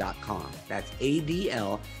adlskiclub.com. That's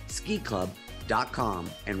adlskiclub.com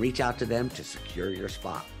and reach out to them to secure your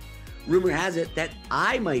spot. Rumor has it that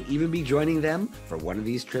I might even be joining them for one of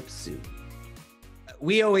these trips soon.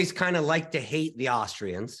 We always kind of like to hate the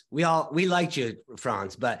Austrians. We liked you,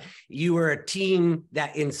 Franz, but you were a team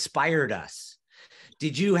that inspired us.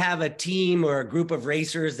 Did you have a team or a group of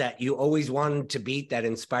racers that you always wanted to beat that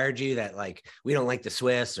inspired you, that like, we don't like the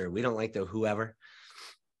Swiss or we don't like the whoever?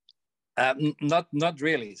 Not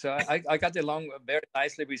really. So I got along very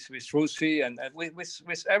nicely with Rusi and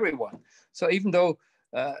with everyone. So even though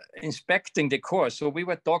inspecting the course, so we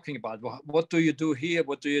were talking about what do you do here,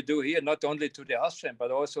 not only to the Austrian,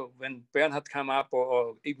 but also when Bernhard came up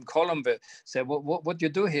or even Colombe said, what do you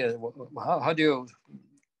do here? How do you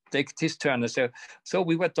take this turn? So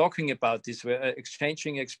we were talking about this, we're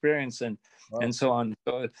exchanging experience and so on.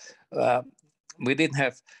 So we didn't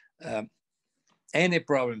have any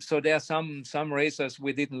problem. So there are some racers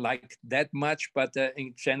we didn't like that much, but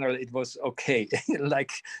in general it was okay.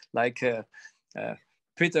 like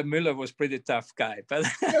Peter Müller was pretty tough guy, but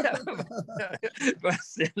but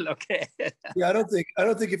still okay. Yeah, I don't think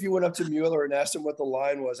if you went up to Mueller and asked him what the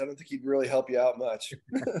line was, I don't think he'd really help you out much.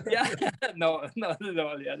 Yeah, no, not at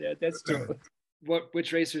all. Yeah, that's true.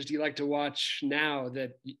 Which racers do you like to watch now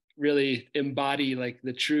that really embody like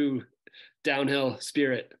the true downhill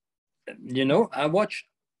spirit? I watch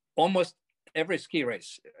almost every ski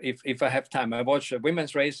race if I have time. I watch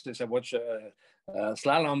women's races. I watch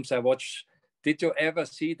slaloms. I watch. Did you ever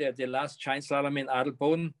see the last giant slalom in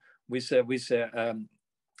Adelboden with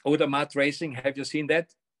Odermatt Racing? Have you seen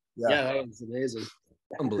that? Yeah, that was amazing.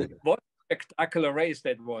 Unbelievable. What a spectacular race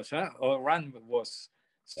that was, huh? Or run was.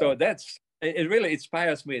 So it really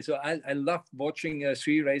inspires me. So I love watching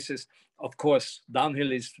ski races. Of course,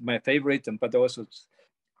 downhill is my favorite, but also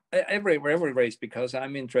every race, because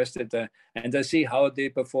I'm interested and I see how they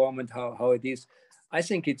perform and how it is. I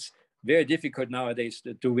think it's very difficult nowadays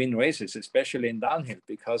to win races, especially in downhill,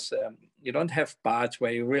 because you don't have parts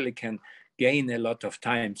where you really can gain a lot of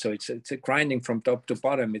time. So it's a grinding from top to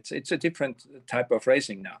bottom. It's a different type of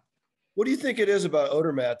racing now. What do you think it is about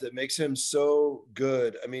Odermatt that makes him so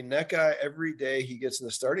good? I mean, that guy, every day he gets in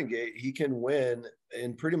the starting gate, he can win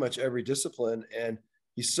in pretty much every discipline. And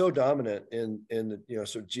he's so dominant in the, you know,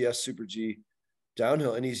 so GS Super G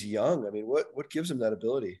downhill, and he's young. I mean, what gives him that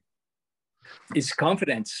ability? It's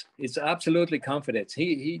confidence. It's absolutely confidence.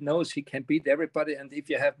 He knows he can beat everybody. And if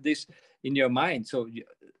you have this in your mind, so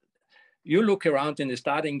you look around in the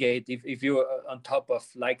starting gate, if you're on top of,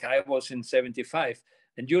 like I was in 75,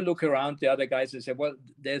 and you look around the other guys and say, well,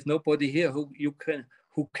 there's nobody here who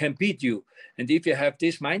can beat you. And if you have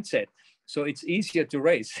this mindset, so it's easier to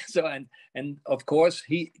race. So and of course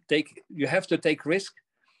you have to take risk.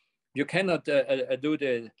 You cannot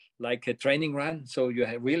do like a training run. So you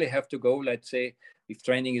really have to go, let's say, if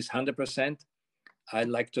training is 100%, I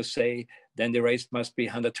like to say, then the race must be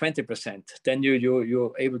 120%. Then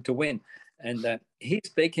you're able to win. And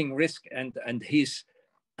he's taking risk, and he's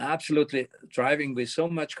absolutely driving with so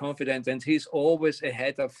much confidence, and he's always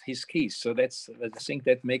ahead of his skis. So I think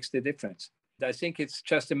that makes the difference. I think it's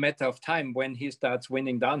just a matter of time when he starts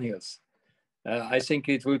winning downhills. I think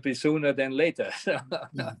it will be sooner than later.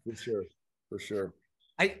 For sure.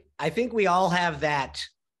 I think we all have that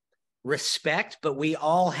respect, but we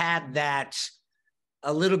all had that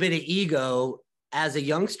a little bit of ego as a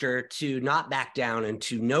youngster to not back down and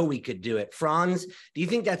to know we could do it. Franz, do you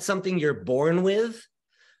think that's something you're born with,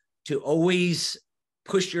 to always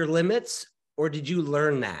push your limits, or did you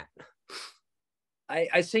learn that?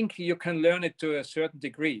 I think you can learn it to a certain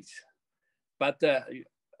degree, but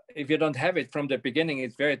if you don't have it from the beginning,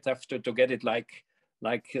 it's very tough to get it like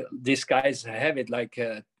these guys have it, like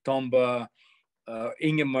Tomba,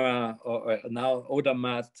 Ingemar, or now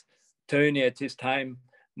Odermatt, Tony at his time,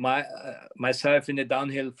 myself in the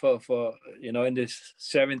downhill for in the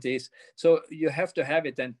 70s. So you have to have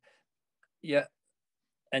it, and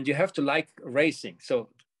you have to like racing. So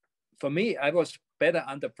for me, I was better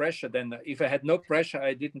under pressure than if I had no pressure,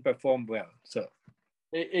 I didn't perform well. So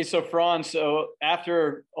Franz, so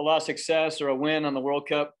after a lot of success or a win on the World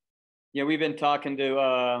Cup, we've been talking to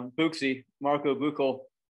Marco Buchel,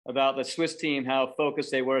 about the Swiss team, how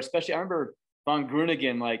focused they were. Especially, I remember Von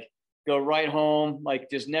Groningen, go right home,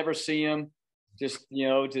 just never see him,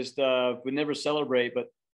 would never celebrate.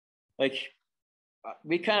 But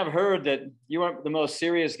we kind of heard that you weren't the most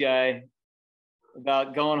serious guy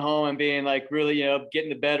about going home and being really, getting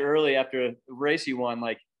to bed early after a race you won.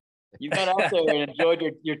 You got out there and enjoyed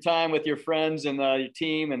your time with your friends and your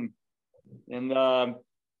team. And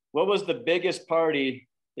what was the biggest party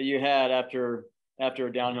that you had after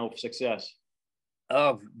a downhill success?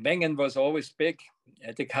 Oh, Wengen was always big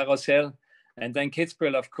at the Carousel, and then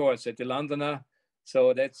Kitzbuhel, of course, at the Londoner.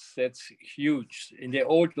 So that's huge. In the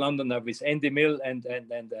old Londoner with Andy Mill and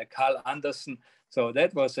Carl Anderson. So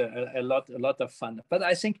that was a lot of fun. But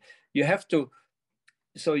I think you have to.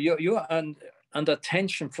 So you're under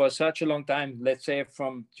tension for such a long time. Let's say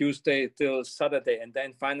from Tuesday till Saturday, and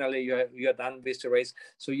then finally you're done with the race.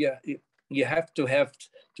 So you have to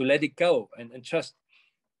let it go and just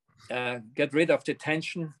get rid of the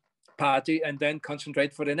tension party and then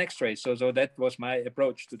concentrate for the next race. So that was my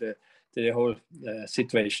approach to the whole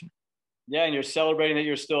situation. Yeah, and you're celebrating that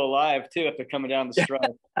you're still alive too after coming down the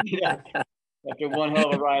Streif. After one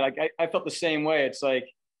hell of a ride. I felt the same way. It's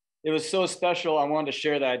it was so special. I wanted to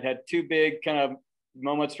share that. I had two big kind of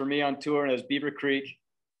moments for me on tour, and it was Beaver Creek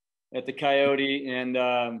at the Coyote and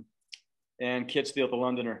Kitzbuhel at the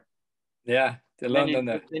Londoner. Yeah, the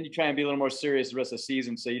Londoner. Then you try and be a little more serious the rest of the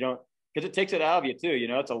season, so you don't, because it takes it out of you too.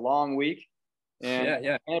 It's a long week, and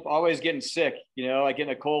I end up always getting sick. Getting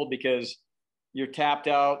a cold because you're tapped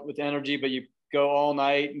out with energy, but you go all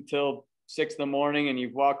night until 6 in the morning, and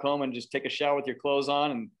you walk home and just take a shower with your clothes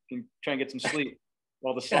on and try and get some sleep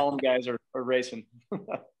while the slalom guys are racing.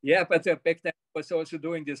 Yeah, but back then I was also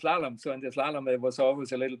doing the slalom. So in the slalom, it was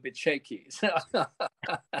always a little bit shaky. Did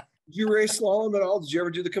you race slalom at all? Did you ever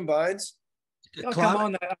do the combines? Oh, come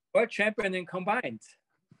on, world champion in combined.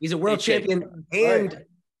 He's a world champion, and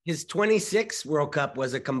his 26th World Cup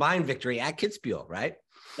was a combined victory at Kitzbuhel, right?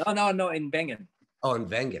 No, in Wengen. Oh, in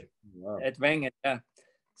Wengen. Wow. At Wengen, yeah.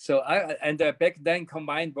 So back then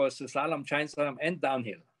combined was the slalom, giant slalom, and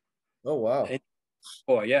downhill. Oh wow!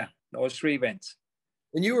 Those 3 events.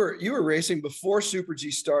 And you were racing before Super G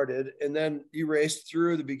started, and then you raced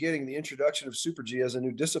through the beginning, the introduction of Super G as a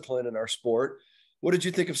new discipline in our sport. What did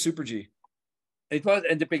you think of Super G? It was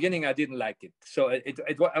in the beginning, I didn't like it. So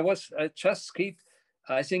I just skied.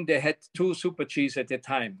 I think they had 2 Super Gs at the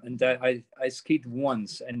time, and I skied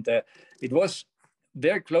once, and it was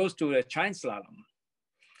very close to a giant slalom.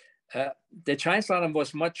 The giant slalom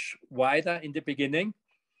was much wider in the beginning,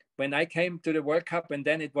 when I came to the World Cup, and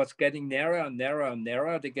then it was getting narrower and narrower and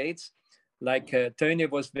narrower, the gates. Like Tönje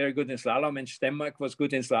was very good in slalom, and Stenmark was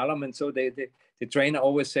good in slalom. And so the trainer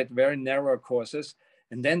always set very narrow courses.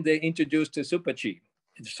 And then they introduced the Super G.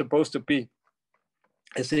 It's supposed to be,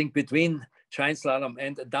 I think, between giant slalom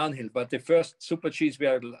and downhill. But the first Super Gs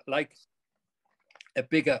were like a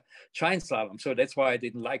bigger giant slalom. So that's why I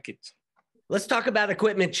didn't like it. Let's talk about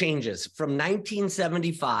equipment changes from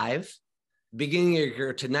 1975, beginning of your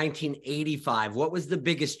career, to 1985. What was the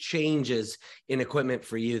biggest changes in equipment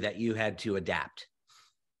for you that you had to adapt?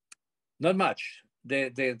 Not much.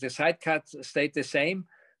 The side cut stayed the same.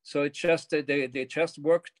 So it's just they just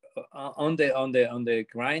worked on the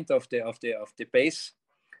grind of the base,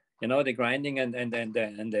 you know, the grinding and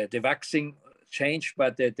the waxing changed,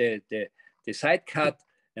 but the side cut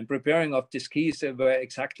and preparing of the skis were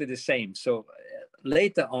exactly the same. So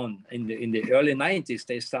later on in the early 90s,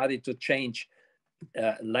 they started to change,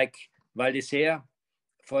 like Val d'Isère,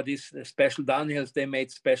 for these special downhills, they made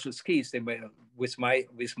special skis. They were with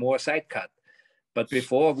more side cut. But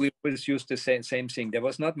before, we always used the same thing. There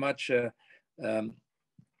was not much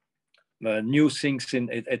new things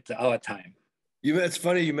at our time. It's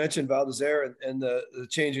funny you mentioned Val d'Isère and the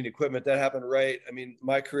changing equipment. That happened right. I mean,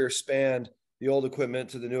 my career spanned the old equipment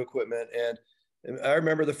to the new equipment. And I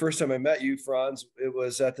remember the first time I met you, Franz, it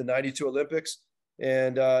was at the 92 Olympics.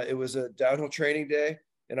 And it was a downhill training day.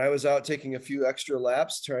 And I was out taking a few extra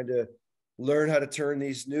laps trying to learn how to turn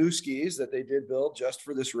these new skis that they did build just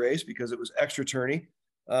for this race because it was extra turny.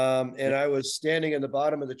 And I was standing in the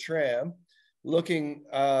bottom of the tram looking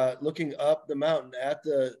up the mountain at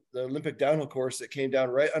the Olympic downhill course that came down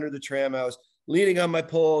right under the tram. I was leaning on my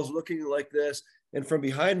poles, looking like this. And from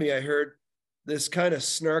behind me, I heard this kind of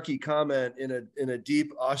snarky comment in a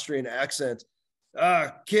deep Austrian accent.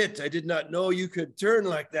 Kit, I did not know you could turn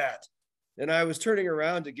like that. And I was turning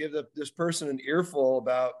around to give this person an earful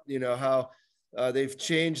about, you know, how they've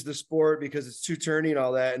changed the sport because it's too turny and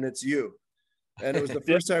all that. And it's you. And it was the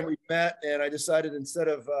first time we met. And I decided instead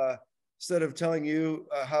of telling you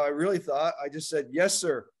how I really thought, I just said, yes,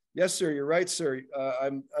 sir. Yes, sir. You're right, sir.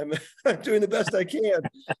 I'm doing the best I can.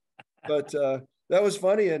 But that was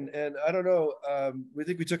funny. And I don't know, we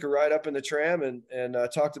think we took a ride up in the tram and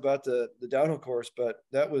talked about the downhill course, but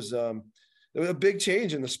that was a big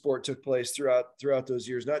change in the sport took place throughout those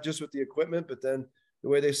years, not just with the equipment, but then the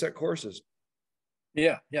way they set courses.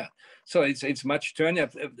 Yeah. So it's much turnier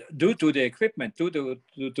due to the equipment, due to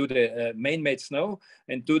the man-made snow,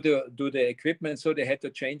 and due to the equipment. So they had to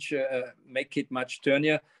change, make it much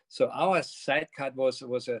turnier. So our side cut was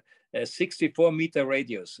a 64-meter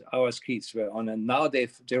radius. Our skis were on, and now they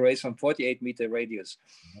race on 48-meter radius,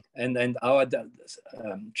 and our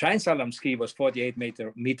giant slalom ski was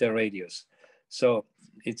 48-meter radius. So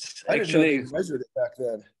it's actually they measured it back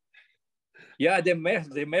then. Yeah, they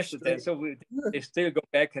measured that. So they still go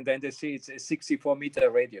back and then they see it's a 64-meter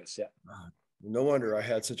radius. Yeah. No wonder I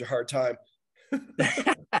had such a hard time.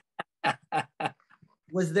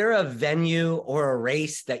 Was there a venue or a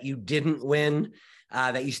race that you didn't win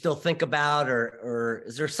that you still think about, or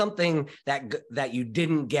is there something that you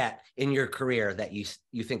didn't get in your career that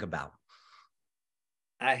you think about?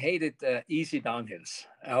 I hated easy downhills.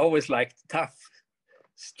 I always liked tough,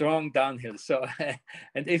 strong downhills. So,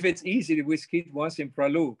 and if it's easy, we skied once in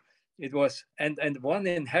Pralou. It was, and one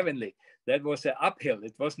in Heavenly. That was an uphill.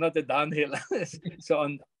 It was not a downhill. So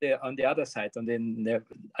on the other side,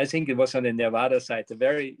 I think it was on the Nevada side,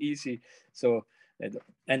 very easy. So,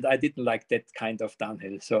 and I didn't like that kind of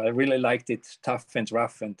downhill. So I really liked it tough and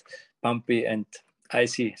rough and bumpy and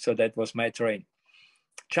icy. So that was my terrain.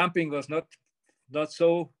 Jumping was not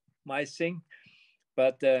so my thing,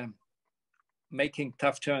 but making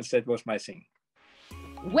tough turns, that was my thing.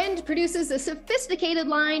 Wend produces a sophisticated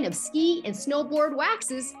line of ski and snowboard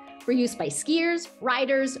waxes for use by skiers,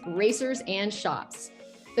 riders, racers, and shops.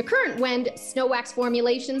 The current Wend snow wax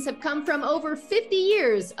formulations have come from over 50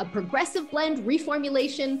 years of progressive blend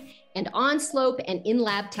reformulation and on-slope and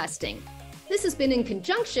in-lab testing. This has been in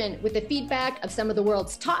conjunction with the feedback of some of the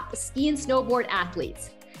world's top ski and snowboard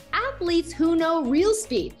athletes. Athletes who know real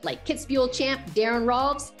speed, like Kitzbuhel champ Daron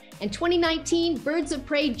Rolfs and 2019 Birds of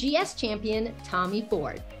Prey GS champion Tommy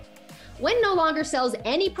Ford. Wend no longer sells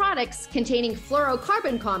any products containing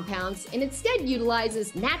fluorocarbon compounds and instead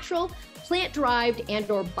utilizes natural, plant-derived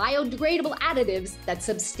and/or biodegradable additives that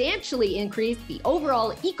substantially increase the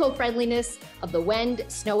overall eco-friendliness of the Wend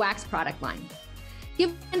Snow Wax product line.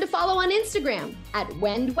 Give Wend a follow on Instagram at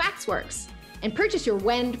Wend Waxworks and purchase your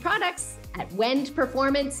Wend products at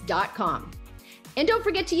wendperformance.com. And don't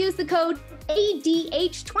forget to use the code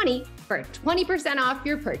ADH20 for 20% off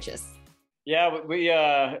your purchase. Yeah,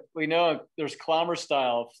 we know there's Klammer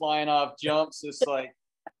style, flying off jumps, just like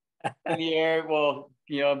in the air. Well,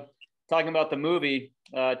 talking about the movie,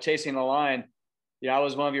 Chasing the Line. I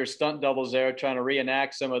was one of your stunt doubles there, trying to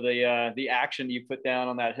reenact some of the action you put down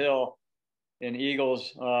on that hill in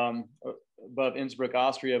Eagles, above Innsbruck,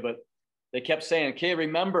 Austria. But they kept saying, "Okay,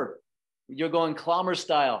 remember, you're going Klammer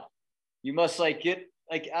style. You must get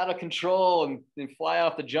out of control and fly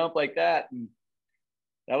off the jump like that." And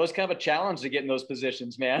that was kind of a challenge to get in those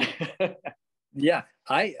positions, man. Yeah,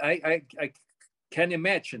 I can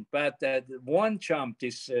imagine. But one jump,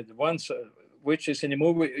 which is in the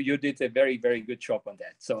movie, you did a very, very good job on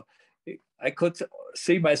that. So I could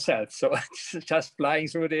see myself. So just flying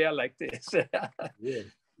through the air like this. Yeah,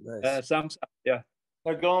 nice. Yeah.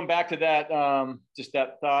 But going back to that, just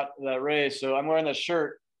that thought, that race. So I'm wearing the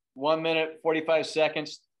shirt, 1 minute, 45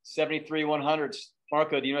 seconds, 73 100s.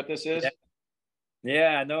 Marco, do you know what this is?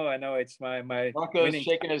 Yeah, I know. It's my Marco's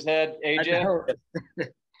shaking his head. AJ?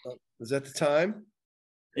 Was that the time?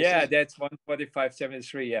 Yeah, that's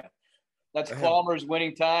 1:45.73. Yeah. That's Klammer's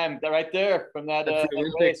winning time right there from that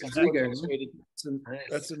race.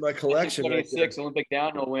 That's in my collection. 1976 Olympic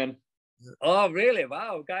downhill win. Oh, really?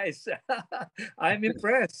 Wow, guys. I'm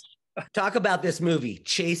impressed. Talk about this movie,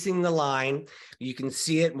 Chasing the Line. You can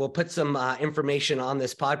see it. We'll put some information on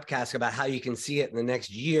this podcast about how you can see it in the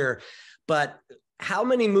next year. But how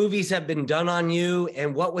many movies have been done on you,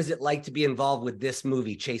 and what was it like to be involved with this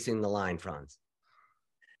movie, Chasing the Line, Franz?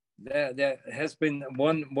 There has been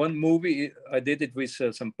one movie. I did it with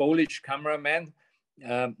some Polish cameraman.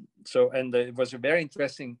 And it was a very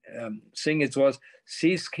interesting thing. It was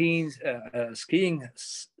skiing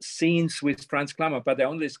scenes with Franz Klammer, but I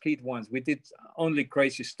only skied once. We did only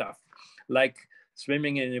crazy stuff, like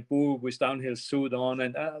swimming in a pool with downhill suit on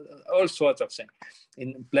and all sorts of things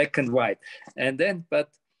in black and white. And then,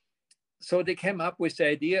 so they came up with the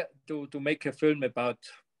idea to make a film about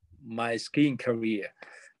my skiing career.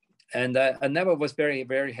 And I never was very,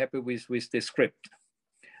 very happy with the script.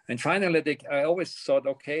 And finally, I always thought,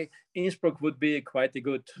 okay, Innsbruck would be quite a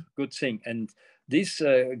good thing. And these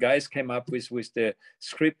guys came up with the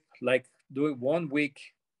script, like doing 1 week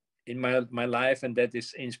in my life, and that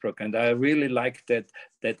is Innsbruck. And I really liked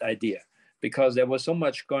that idea, because there was so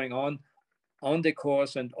much going on the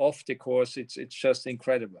course and off the course. It's just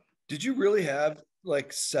incredible. Did you really have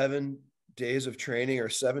 7 days of training or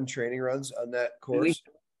 7 training runs on that course? Really?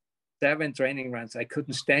 7 training runs. I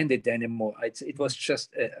couldn't stand it anymore. It was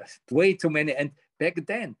just way too many. And back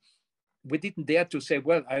then, we didn't dare to say,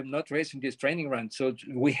 well, I'm not racing this training run. So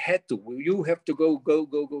we had to. You have to go.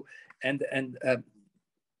 And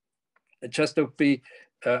just to be,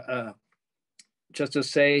 just to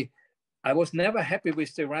say, I was never happy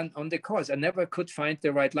with the run on the course. I never could find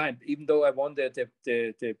the right line, even though I won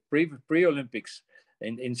the pre-Olympics.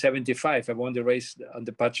 In 75, I won the race on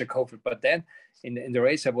the Pachakova. But then in the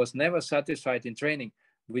race, I was never satisfied in training,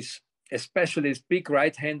 with especially this big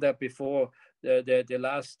right-hander before the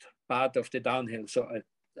last part of the downhill. So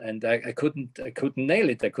I couldn't nail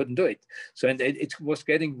it. I couldn't do it. So it was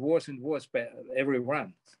getting worse and worse by every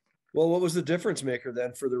run. Well, what was the difference maker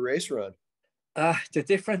then for the race run? The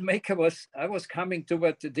difference maker was I was coming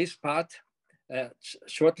toward this part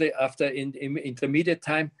shortly after in intermediate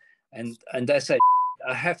time, and I said,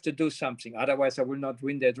 I have to do something, otherwise I will not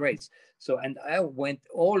win that race. So, and I went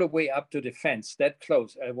all the way up to the fence, that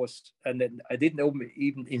close. And then I didn't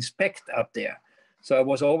even inspect up there. So I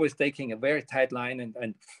was always taking a very tight line,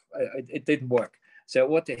 and it didn't work. So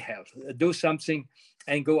what the hell, do something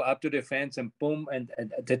and go up to the fence, and boom, and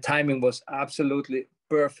the timing was absolutely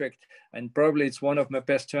perfect. And probably it's one of my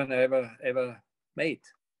best turns I ever made.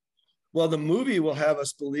 Well, the movie will have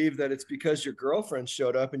us believe that it's because your girlfriend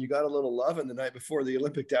showed up and you got a little loving the night before the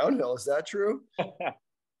Olympic downhill. Is that true?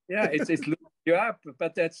 Yeah, it's looking you up,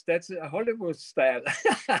 but that's a Hollywood style.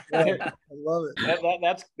 Yeah, I love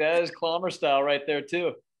it. That is Klammer style right there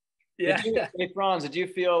too. Yeah. Hey, Franz, did you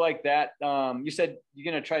feel like that? You said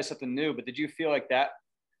you're going to try something new, but did you feel like that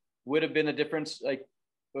would have been a difference, like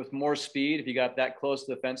with more speed, if you got that close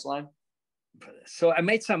to the fence line? So I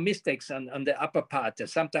made some mistakes on the upper part.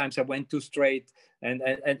 Sometimes I went too straight, and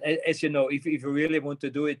as you know, if you really want to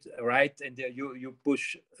do it right, and you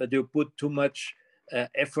put too much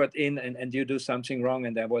effort in, and you do something wrong,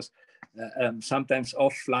 and I was sometimes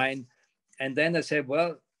offline. And then I said,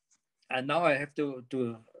 well, and now I have to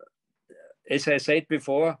as I said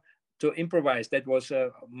before, to improvise. That was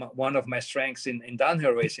one of my strengths in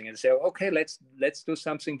downhill racing, and say, okay, let's do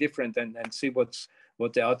something different and see what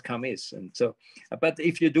the outcome is. And so, but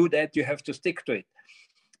if you do that, you have to stick to it.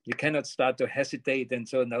 You cannot start to hesitate. And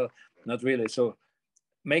so, no, not really. So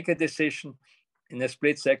make a decision in a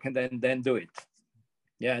split second and then do it.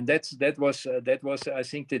 Yeah, and that was I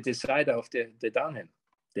think the decider of the downhill.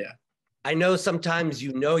 Yeah. I know sometimes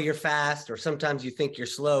you're fast, or sometimes you think you're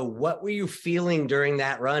slow. What were you feeling during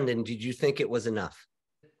that run, and did you think it was enough?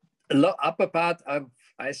 Upper part,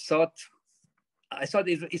 I thought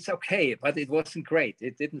it's okay, but it wasn't great.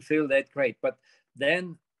 It didn't feel that great. But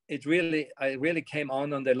then I really came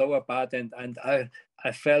on the lower part, and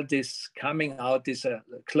I felt this coming out, this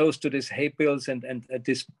close to these hay bills, and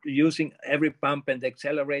this using every bump and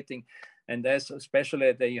accelerating, and there's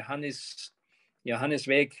especially the Johannes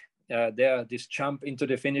Weg there, this jump into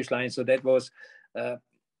the finish line. So that was a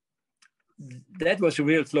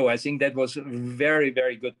real flow. I think that was a very,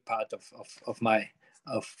 very good part of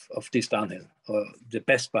this downhill, or the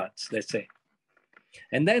best parts, let's say.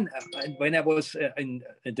 And then when I was in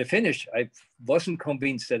the finish, I wasn't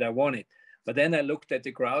convinced that I won it. But then I looked at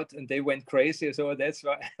the crowd and they went crazy. So that's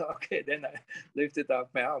why, okay, then I lifted up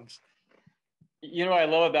my arms. You know what I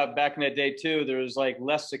love about back in that day too? There was like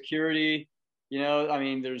less security. You know, I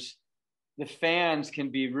mean, the fans can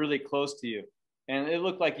be really close to you. And it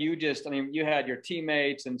looked like you had your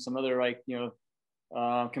teammates and some other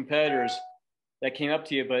competitors that came up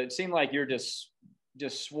to you, but it seemed like you're just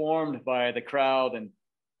swarmed by the crowd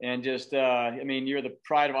and just, you're the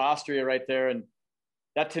pride of Austria right there. And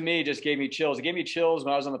that to me just gave me chills. It gave me chills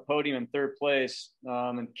when I was on the podium in third place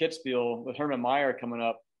in Kitzbuhel with Hermann Maier coming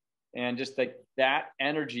up, and just like that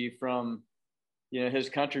energy from, his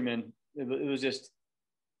countrymen. It was just,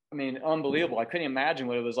 unbelievable. I couldn't imagine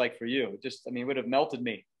what it was like for you. It would have melted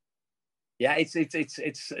me. Yeah,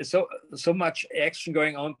 it's so much action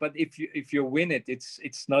going on. But if you win it,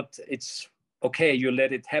 it's okay. You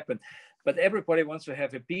let it happen. But everybody wants to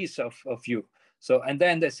have a piece of you. So, and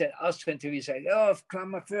then they said, Austrian TV said, "Oh,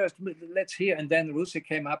 Klammer first, let's hear." And then Russi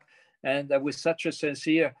came up, and with such a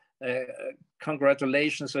sincere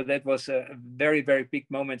congratulations. So that was a very, very big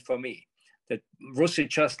moment for me. That Russi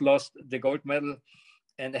just lost the gold medal,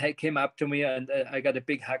 and he came up to me, and I got a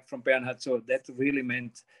big hug from Bernhard. So that really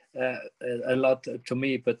meant a lot to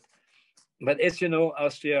me. But as you know,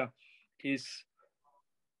 Austria is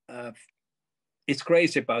it's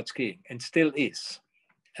crazy about skiing, and still is.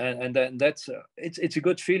 And that's it's a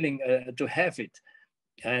good feeling to have it,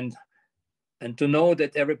 and to know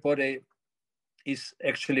that everybody is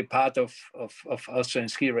actually part of Austrian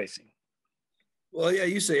ski racing. Well, yeah,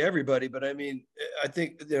 you say everybody, but I mean, I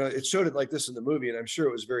think it showed it like this in the movie, and I'm sure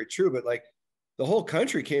it was very true. But like the whole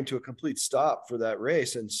country came to a complete stop for that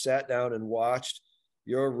race and sat down and watched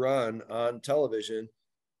your run on television.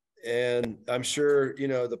 And I'm sure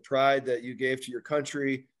the pride that you gave to your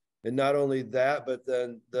country. And not only that, but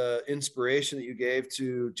then the inspiration that you gave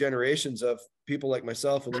to generations of people like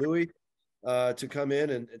myself and Louis to come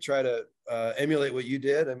in and try to emulate what you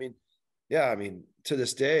did. To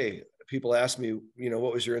this day, people ask me,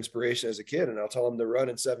 what was your inspiration as a kid? And I'll tell them to run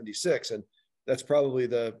in 76. And that's probably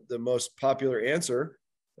the most popular answer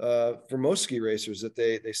for most ski racers, that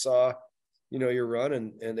they saw, your run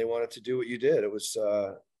and they wanted to do what you did. It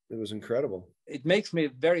was incredible. It makes me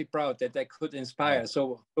very proud that I could inspire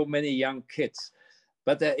so many young kids.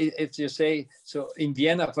 But if you say, so in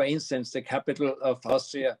Vienna, for instance, the capital of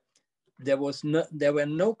Austria, there were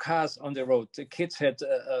no cars on the road. The kids had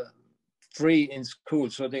free in school,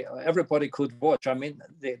 so everybody could watch.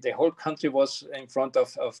 The whole country was in front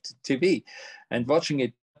of the TV and watching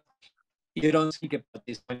it. You don't think about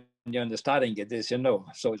this when you're on the starting gate, as you know.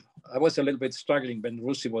 So I was a little bit struggling when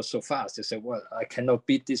Russi was so fast. I said, well, I cannot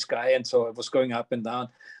beat this guy. And so I was going up and down.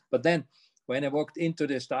 But then when I walked into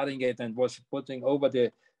the starting gate and was putting over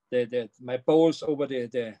my poles over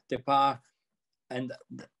the bar, and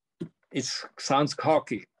it sounds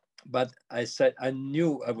cocky, but I said, I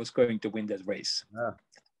knew I was going to win that race. Yeah.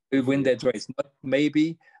 We win that race. Not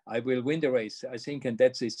maybe, I will win the race, I think. And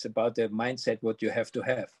it's about the mindset, what you have to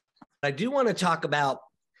have. I do want to talk about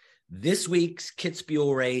this week's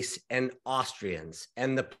Kitzbuhel race and Austrians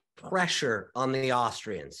and the pressure on the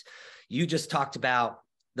Austrians. You just talked about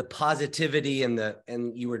the positivity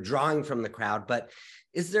and you were drawing from the crowd, but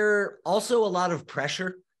is there also a lot of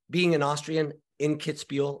pressure being an Austrian in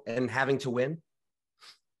Kitzbuhel and having to win?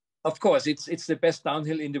 Of course, it's the best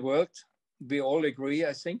downhill in the world. We all agree,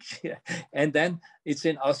 I think. And then it's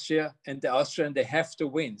in Austria, and the Austrian, they have to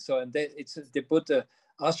win. So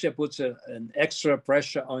Austria puts an extra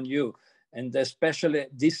pressure on you. And especially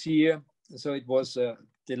this year, so it was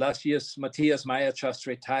the last year's Matthias Meyer just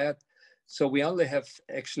retired. So we only have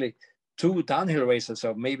actually 2 downhill racers,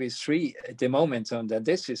 or maybe 3 at the moment. And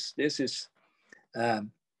this is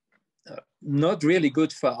not really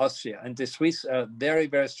good for Austria. And the Swiss are very,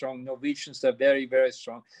 very strong. Norwegians are very, very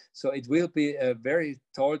strong. So it will be a very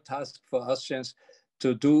tall task for Austrians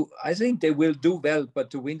to do. I think they will do well, but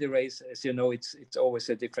to win the race, as you know, it's always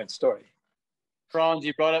a different story. Franz,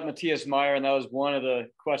 you brought up Matthias Meyer, and that was one of the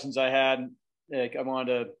questions I had. I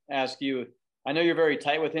wanted to ask you. I know you're very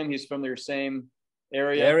tight with him. He's from your same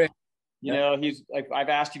area. You know, he's. I've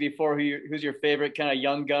asked you before who's your favorite kind of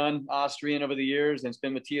young gun Austrian over the years, and it's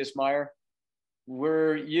been Matthias Meyer.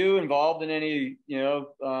 Were you involved in any,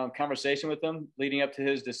 conversation with him leading up to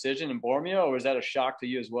his decision in Bormio, or was that a shock to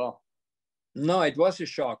you as well? No, it was a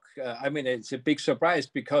shock. I mean, it's a big surprise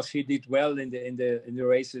because he did well in the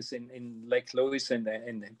races in Lake Louise and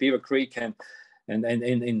in Beaver Creek and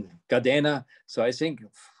in Gardena. So I think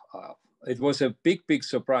it was a big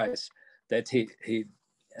surprise that he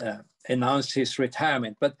announced his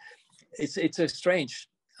retirement. But it's a strange.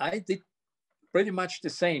 I did pretty much the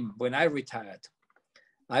same when I retired.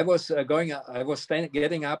 I was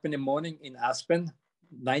getting up in the morning in Aspen,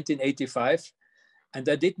 1985. And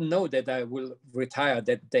I didn't know that I will retire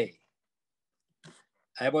that day.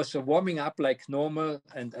 I was warming up like normal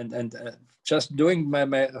and just doing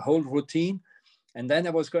my whole routine. And then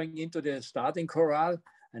I was going into the starting corral.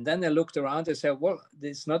 And then I looked around and said, well,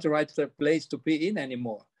 it's not the right place to be in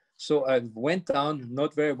anymore. So I went down,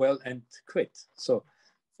 not very well, and quit. So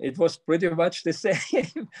it was pretty much the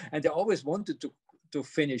same. And I always wanted to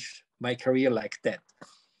finish my career like that.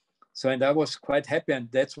 So, and I was quite happy, and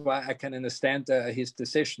that's why I can understand his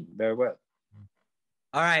decision very well.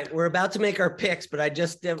 All right, we're about to make our picks, but I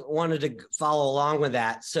just wanted to follow along with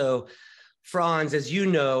that. So, Franz, as you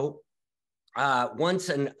know, once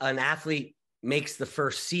an athlete makes the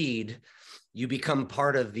first seed, you become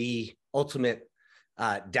part of the ultimate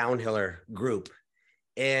downhiller group.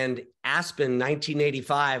 And Aspen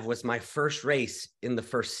 1985 was my first race in the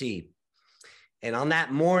first seed. And on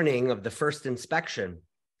that morning of the first inspection,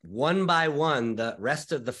 one by one, the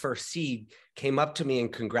rest of the first seed came up to me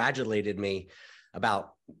and congratulated me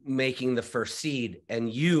about making the first seed.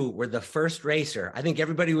 And you were the first racer. I think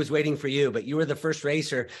everybody was waiting for you, but you were the first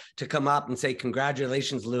racer to come up and say,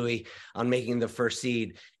 congratulations, Louis, on making the first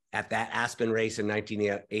seed at that Aspen race in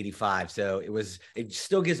 1985. So it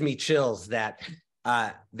still gives me chills that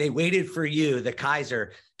they waited for you, the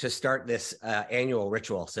Kaiser, to start this annual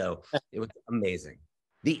ritual. So it was amazing.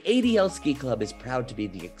 The ADL Ski Club is proud to be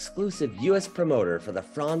the exclusive U.S. promoter for the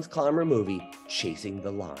Franz Klammer movie, Chasing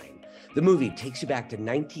the Line. The movie takes you back to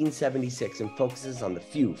 1976 and focuses on the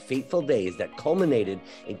few fateful days that culminated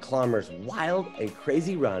in Klammer's wild and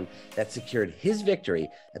crazy run that secured his victory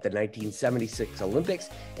at the 1976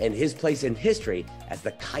 Olympics and his place in history as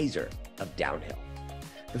the Kaiser of downhill.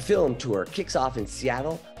 The film tour kicks off in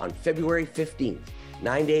Seattle on February 15th,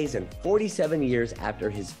 9 days and 47 years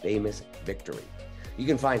after his famous victory. You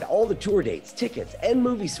can find all the tour dates, tickets, and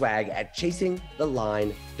movie swag at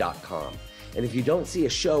chasingtheline.com. And if you don't see a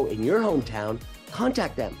show in your hometown,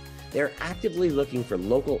 contact them. They're actively looking for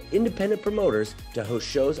local independent promoters to host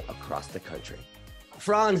shows across the country.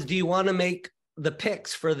 Franz, do you want to make the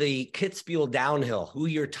picks for the Kitzbuhel downhill? Who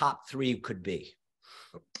your top three could be?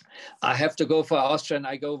 I have to go for Austrian.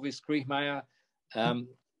 I go with Kriechmeier,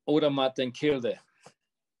 Odermatt, and Kilde.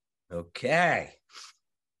 Okay,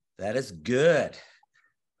 that is good.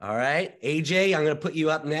 All right, AJ, I'm going to put you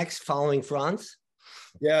up next, following Franz.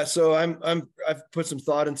 Yeah, so I've put some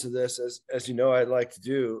thought into this, as you know, I'd like to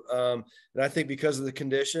do, and I think because of the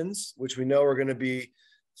conditions, which we know are going to be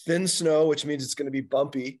thin snow, which means it's going to be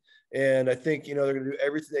bumpy, and I think they're going to do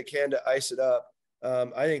everything they can to ice it up.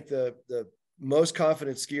 I think the most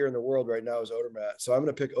confident skier in the world right now is Odermatt, so I'm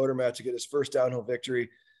going to pick Odermatt to get his first downhill victory,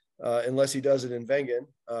 unless he does it in Wengen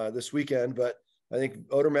this weekend. But I think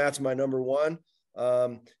Odermatt's my number one.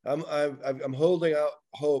 I'm holding out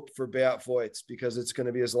hope for Beat Voits because it's going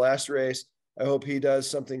to be his last race. I hope he does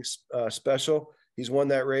something special. He's won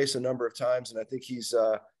that race a number of times, and I think he's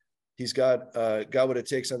got what it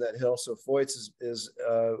takes on that hill. So Voits is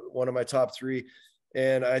one of my top three,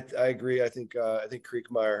 and I agree. I think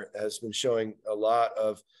Kriechmeier has been showing a lot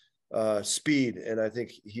of speed, and I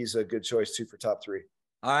think he's a good choice too for top three.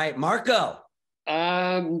 All right, Marco.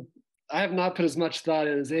 I have not put as much thought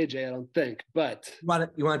in as AJ, I don't think, but You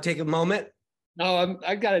want to take a moment? No,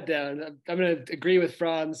 I got it down. I'm going to agree with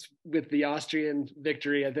Franz with the Austrian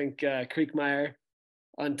victory. I think Kriechmeier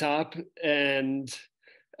on top and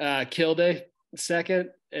Kilde second,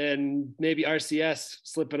 and maybe RCS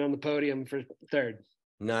slipping on the podium for third.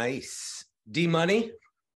 Nice. D-Money?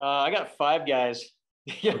 I got five guys.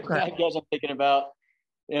 5 guys I'm thinking about.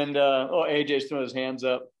 And AJ's throwing his hands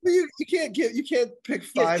up. You can't pick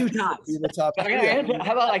 5 2 times. in the top 3.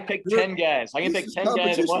 How about I pick 10 guys? I can pick 10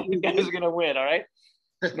 guys, and one guy is going to win. All right.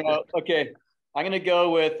 No, okay. I'm going to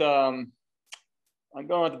go with I'm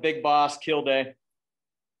going with the big boss, Kilday,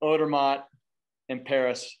 Odermatt, and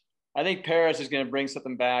Paris. I think Paris is going to bring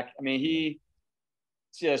something back. I mean, he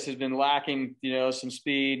just has been lacking, some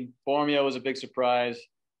speed. Bormio was a big surprise.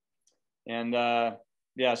 And so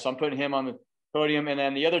I'm putting him on the podium. And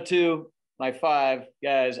then the other 2, my 5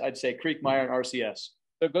 guys, I'd say Kriekmeyer and RCS.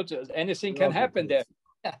 So good. Anything can happen there.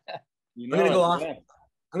 I'm going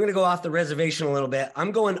to go off the reservation a little bit.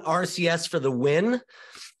 I'm going RCS for the win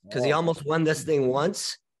because he almost won this thing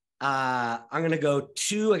once. I'm going to go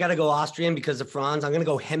 2. I got to go Austrian because of Franz. I'm going to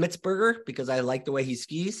go Hemmetsberger because I like the way he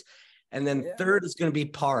skis. And then 3rd is going to be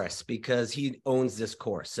Paris because he owns this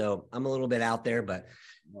course. So I'm a little bit out there, but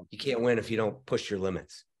you can't win if you don't push your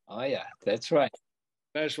limits. Oh, yeah, that's right.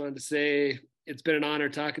 I just wanted to say it's been an honor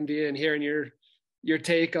talking to you and hearing your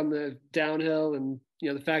take on the downhill, and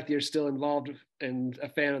the fact that you're still involved and a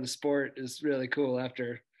fan of the sport is really cool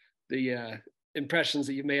after the impressions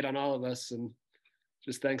that you've made on all of us. And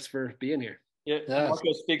just thanks for being here. Yeah,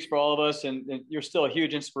 Marco speaks for all of us, and you're still a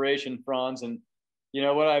huge inspiration, Franz. And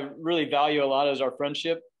what I really value a lot is our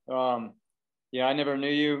friendship. I never knew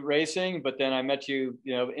you racing, but then I met you,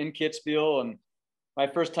 in Kitzbuhel, and my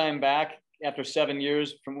first time back after 7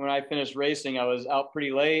 years from when I finished racing, I was out pretty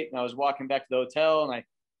late, and I was walking back to the hotel, and I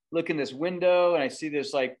look in this window and I see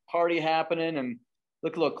this like party happening, and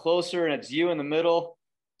look a little closer, and it's you in the middle,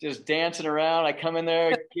 just dancing around. I come in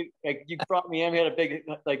there, you brought me in, we had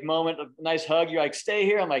a big moment, a nice hug. You're like, stay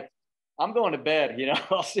here. I'm like, I'm going to bed,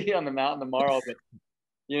 I'll see you on the mountain tomorrow. But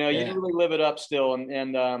you really live it up still.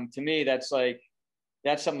 And to me, that's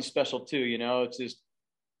something special too. It's just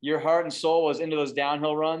your heart and soul was into those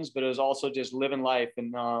downhill runs, but it was also just living life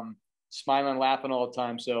and smiling, laughing all the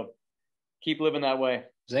time. So keep living that way.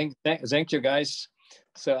 Thank you, guys.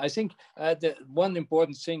 So I think the one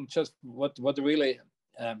important thing, just what really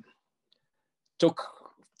took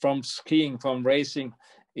from skiing, from racing,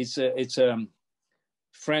 it's a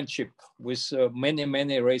friendship with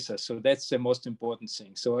many racers. So that's the most important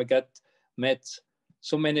thing. So I met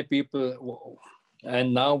so many people,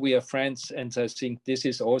 and now we are friends. And I think this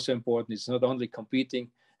is also important. It's not only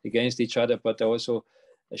competing against each other, but also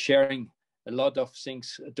sharing a lot of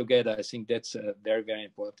things together. I think that's very, very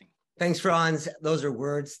important. Thanks, Franz. Those are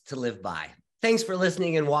words to live by. Thanks for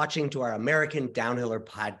listening and watching to our American Downhiller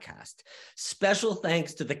podcast. Special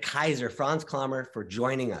thanks to the Kaiser, Franz Klammer, for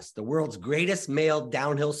joining us, the world's greatest male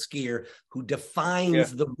downhill skier who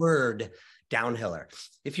defines the word downhiller.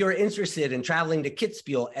 If you're interested in traveling to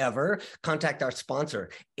Kitzbuhel ever, contact our sponsor,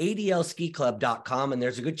 adlskiclub.com, and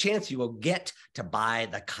there's a good chance you will get to buy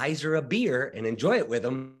the Kaiser a beer and enjoy it with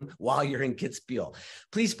them while you're in Kitzbuhel.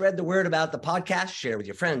 Please spread the word about the podcast, share with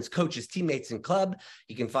your friends, coaches, teammates, and club.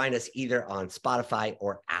 You can find us either on Spotify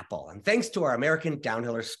or Apple. And thanks to our American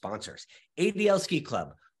Downhiller sponsors, ADL Ski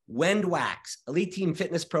Club, Wend Wax, Elite Team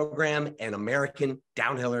Fitness Program, and American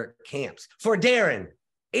Downhiller Camps. For Daron,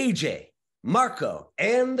 AJ, Marco,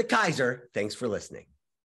 and the Kaiser, thanks for listening.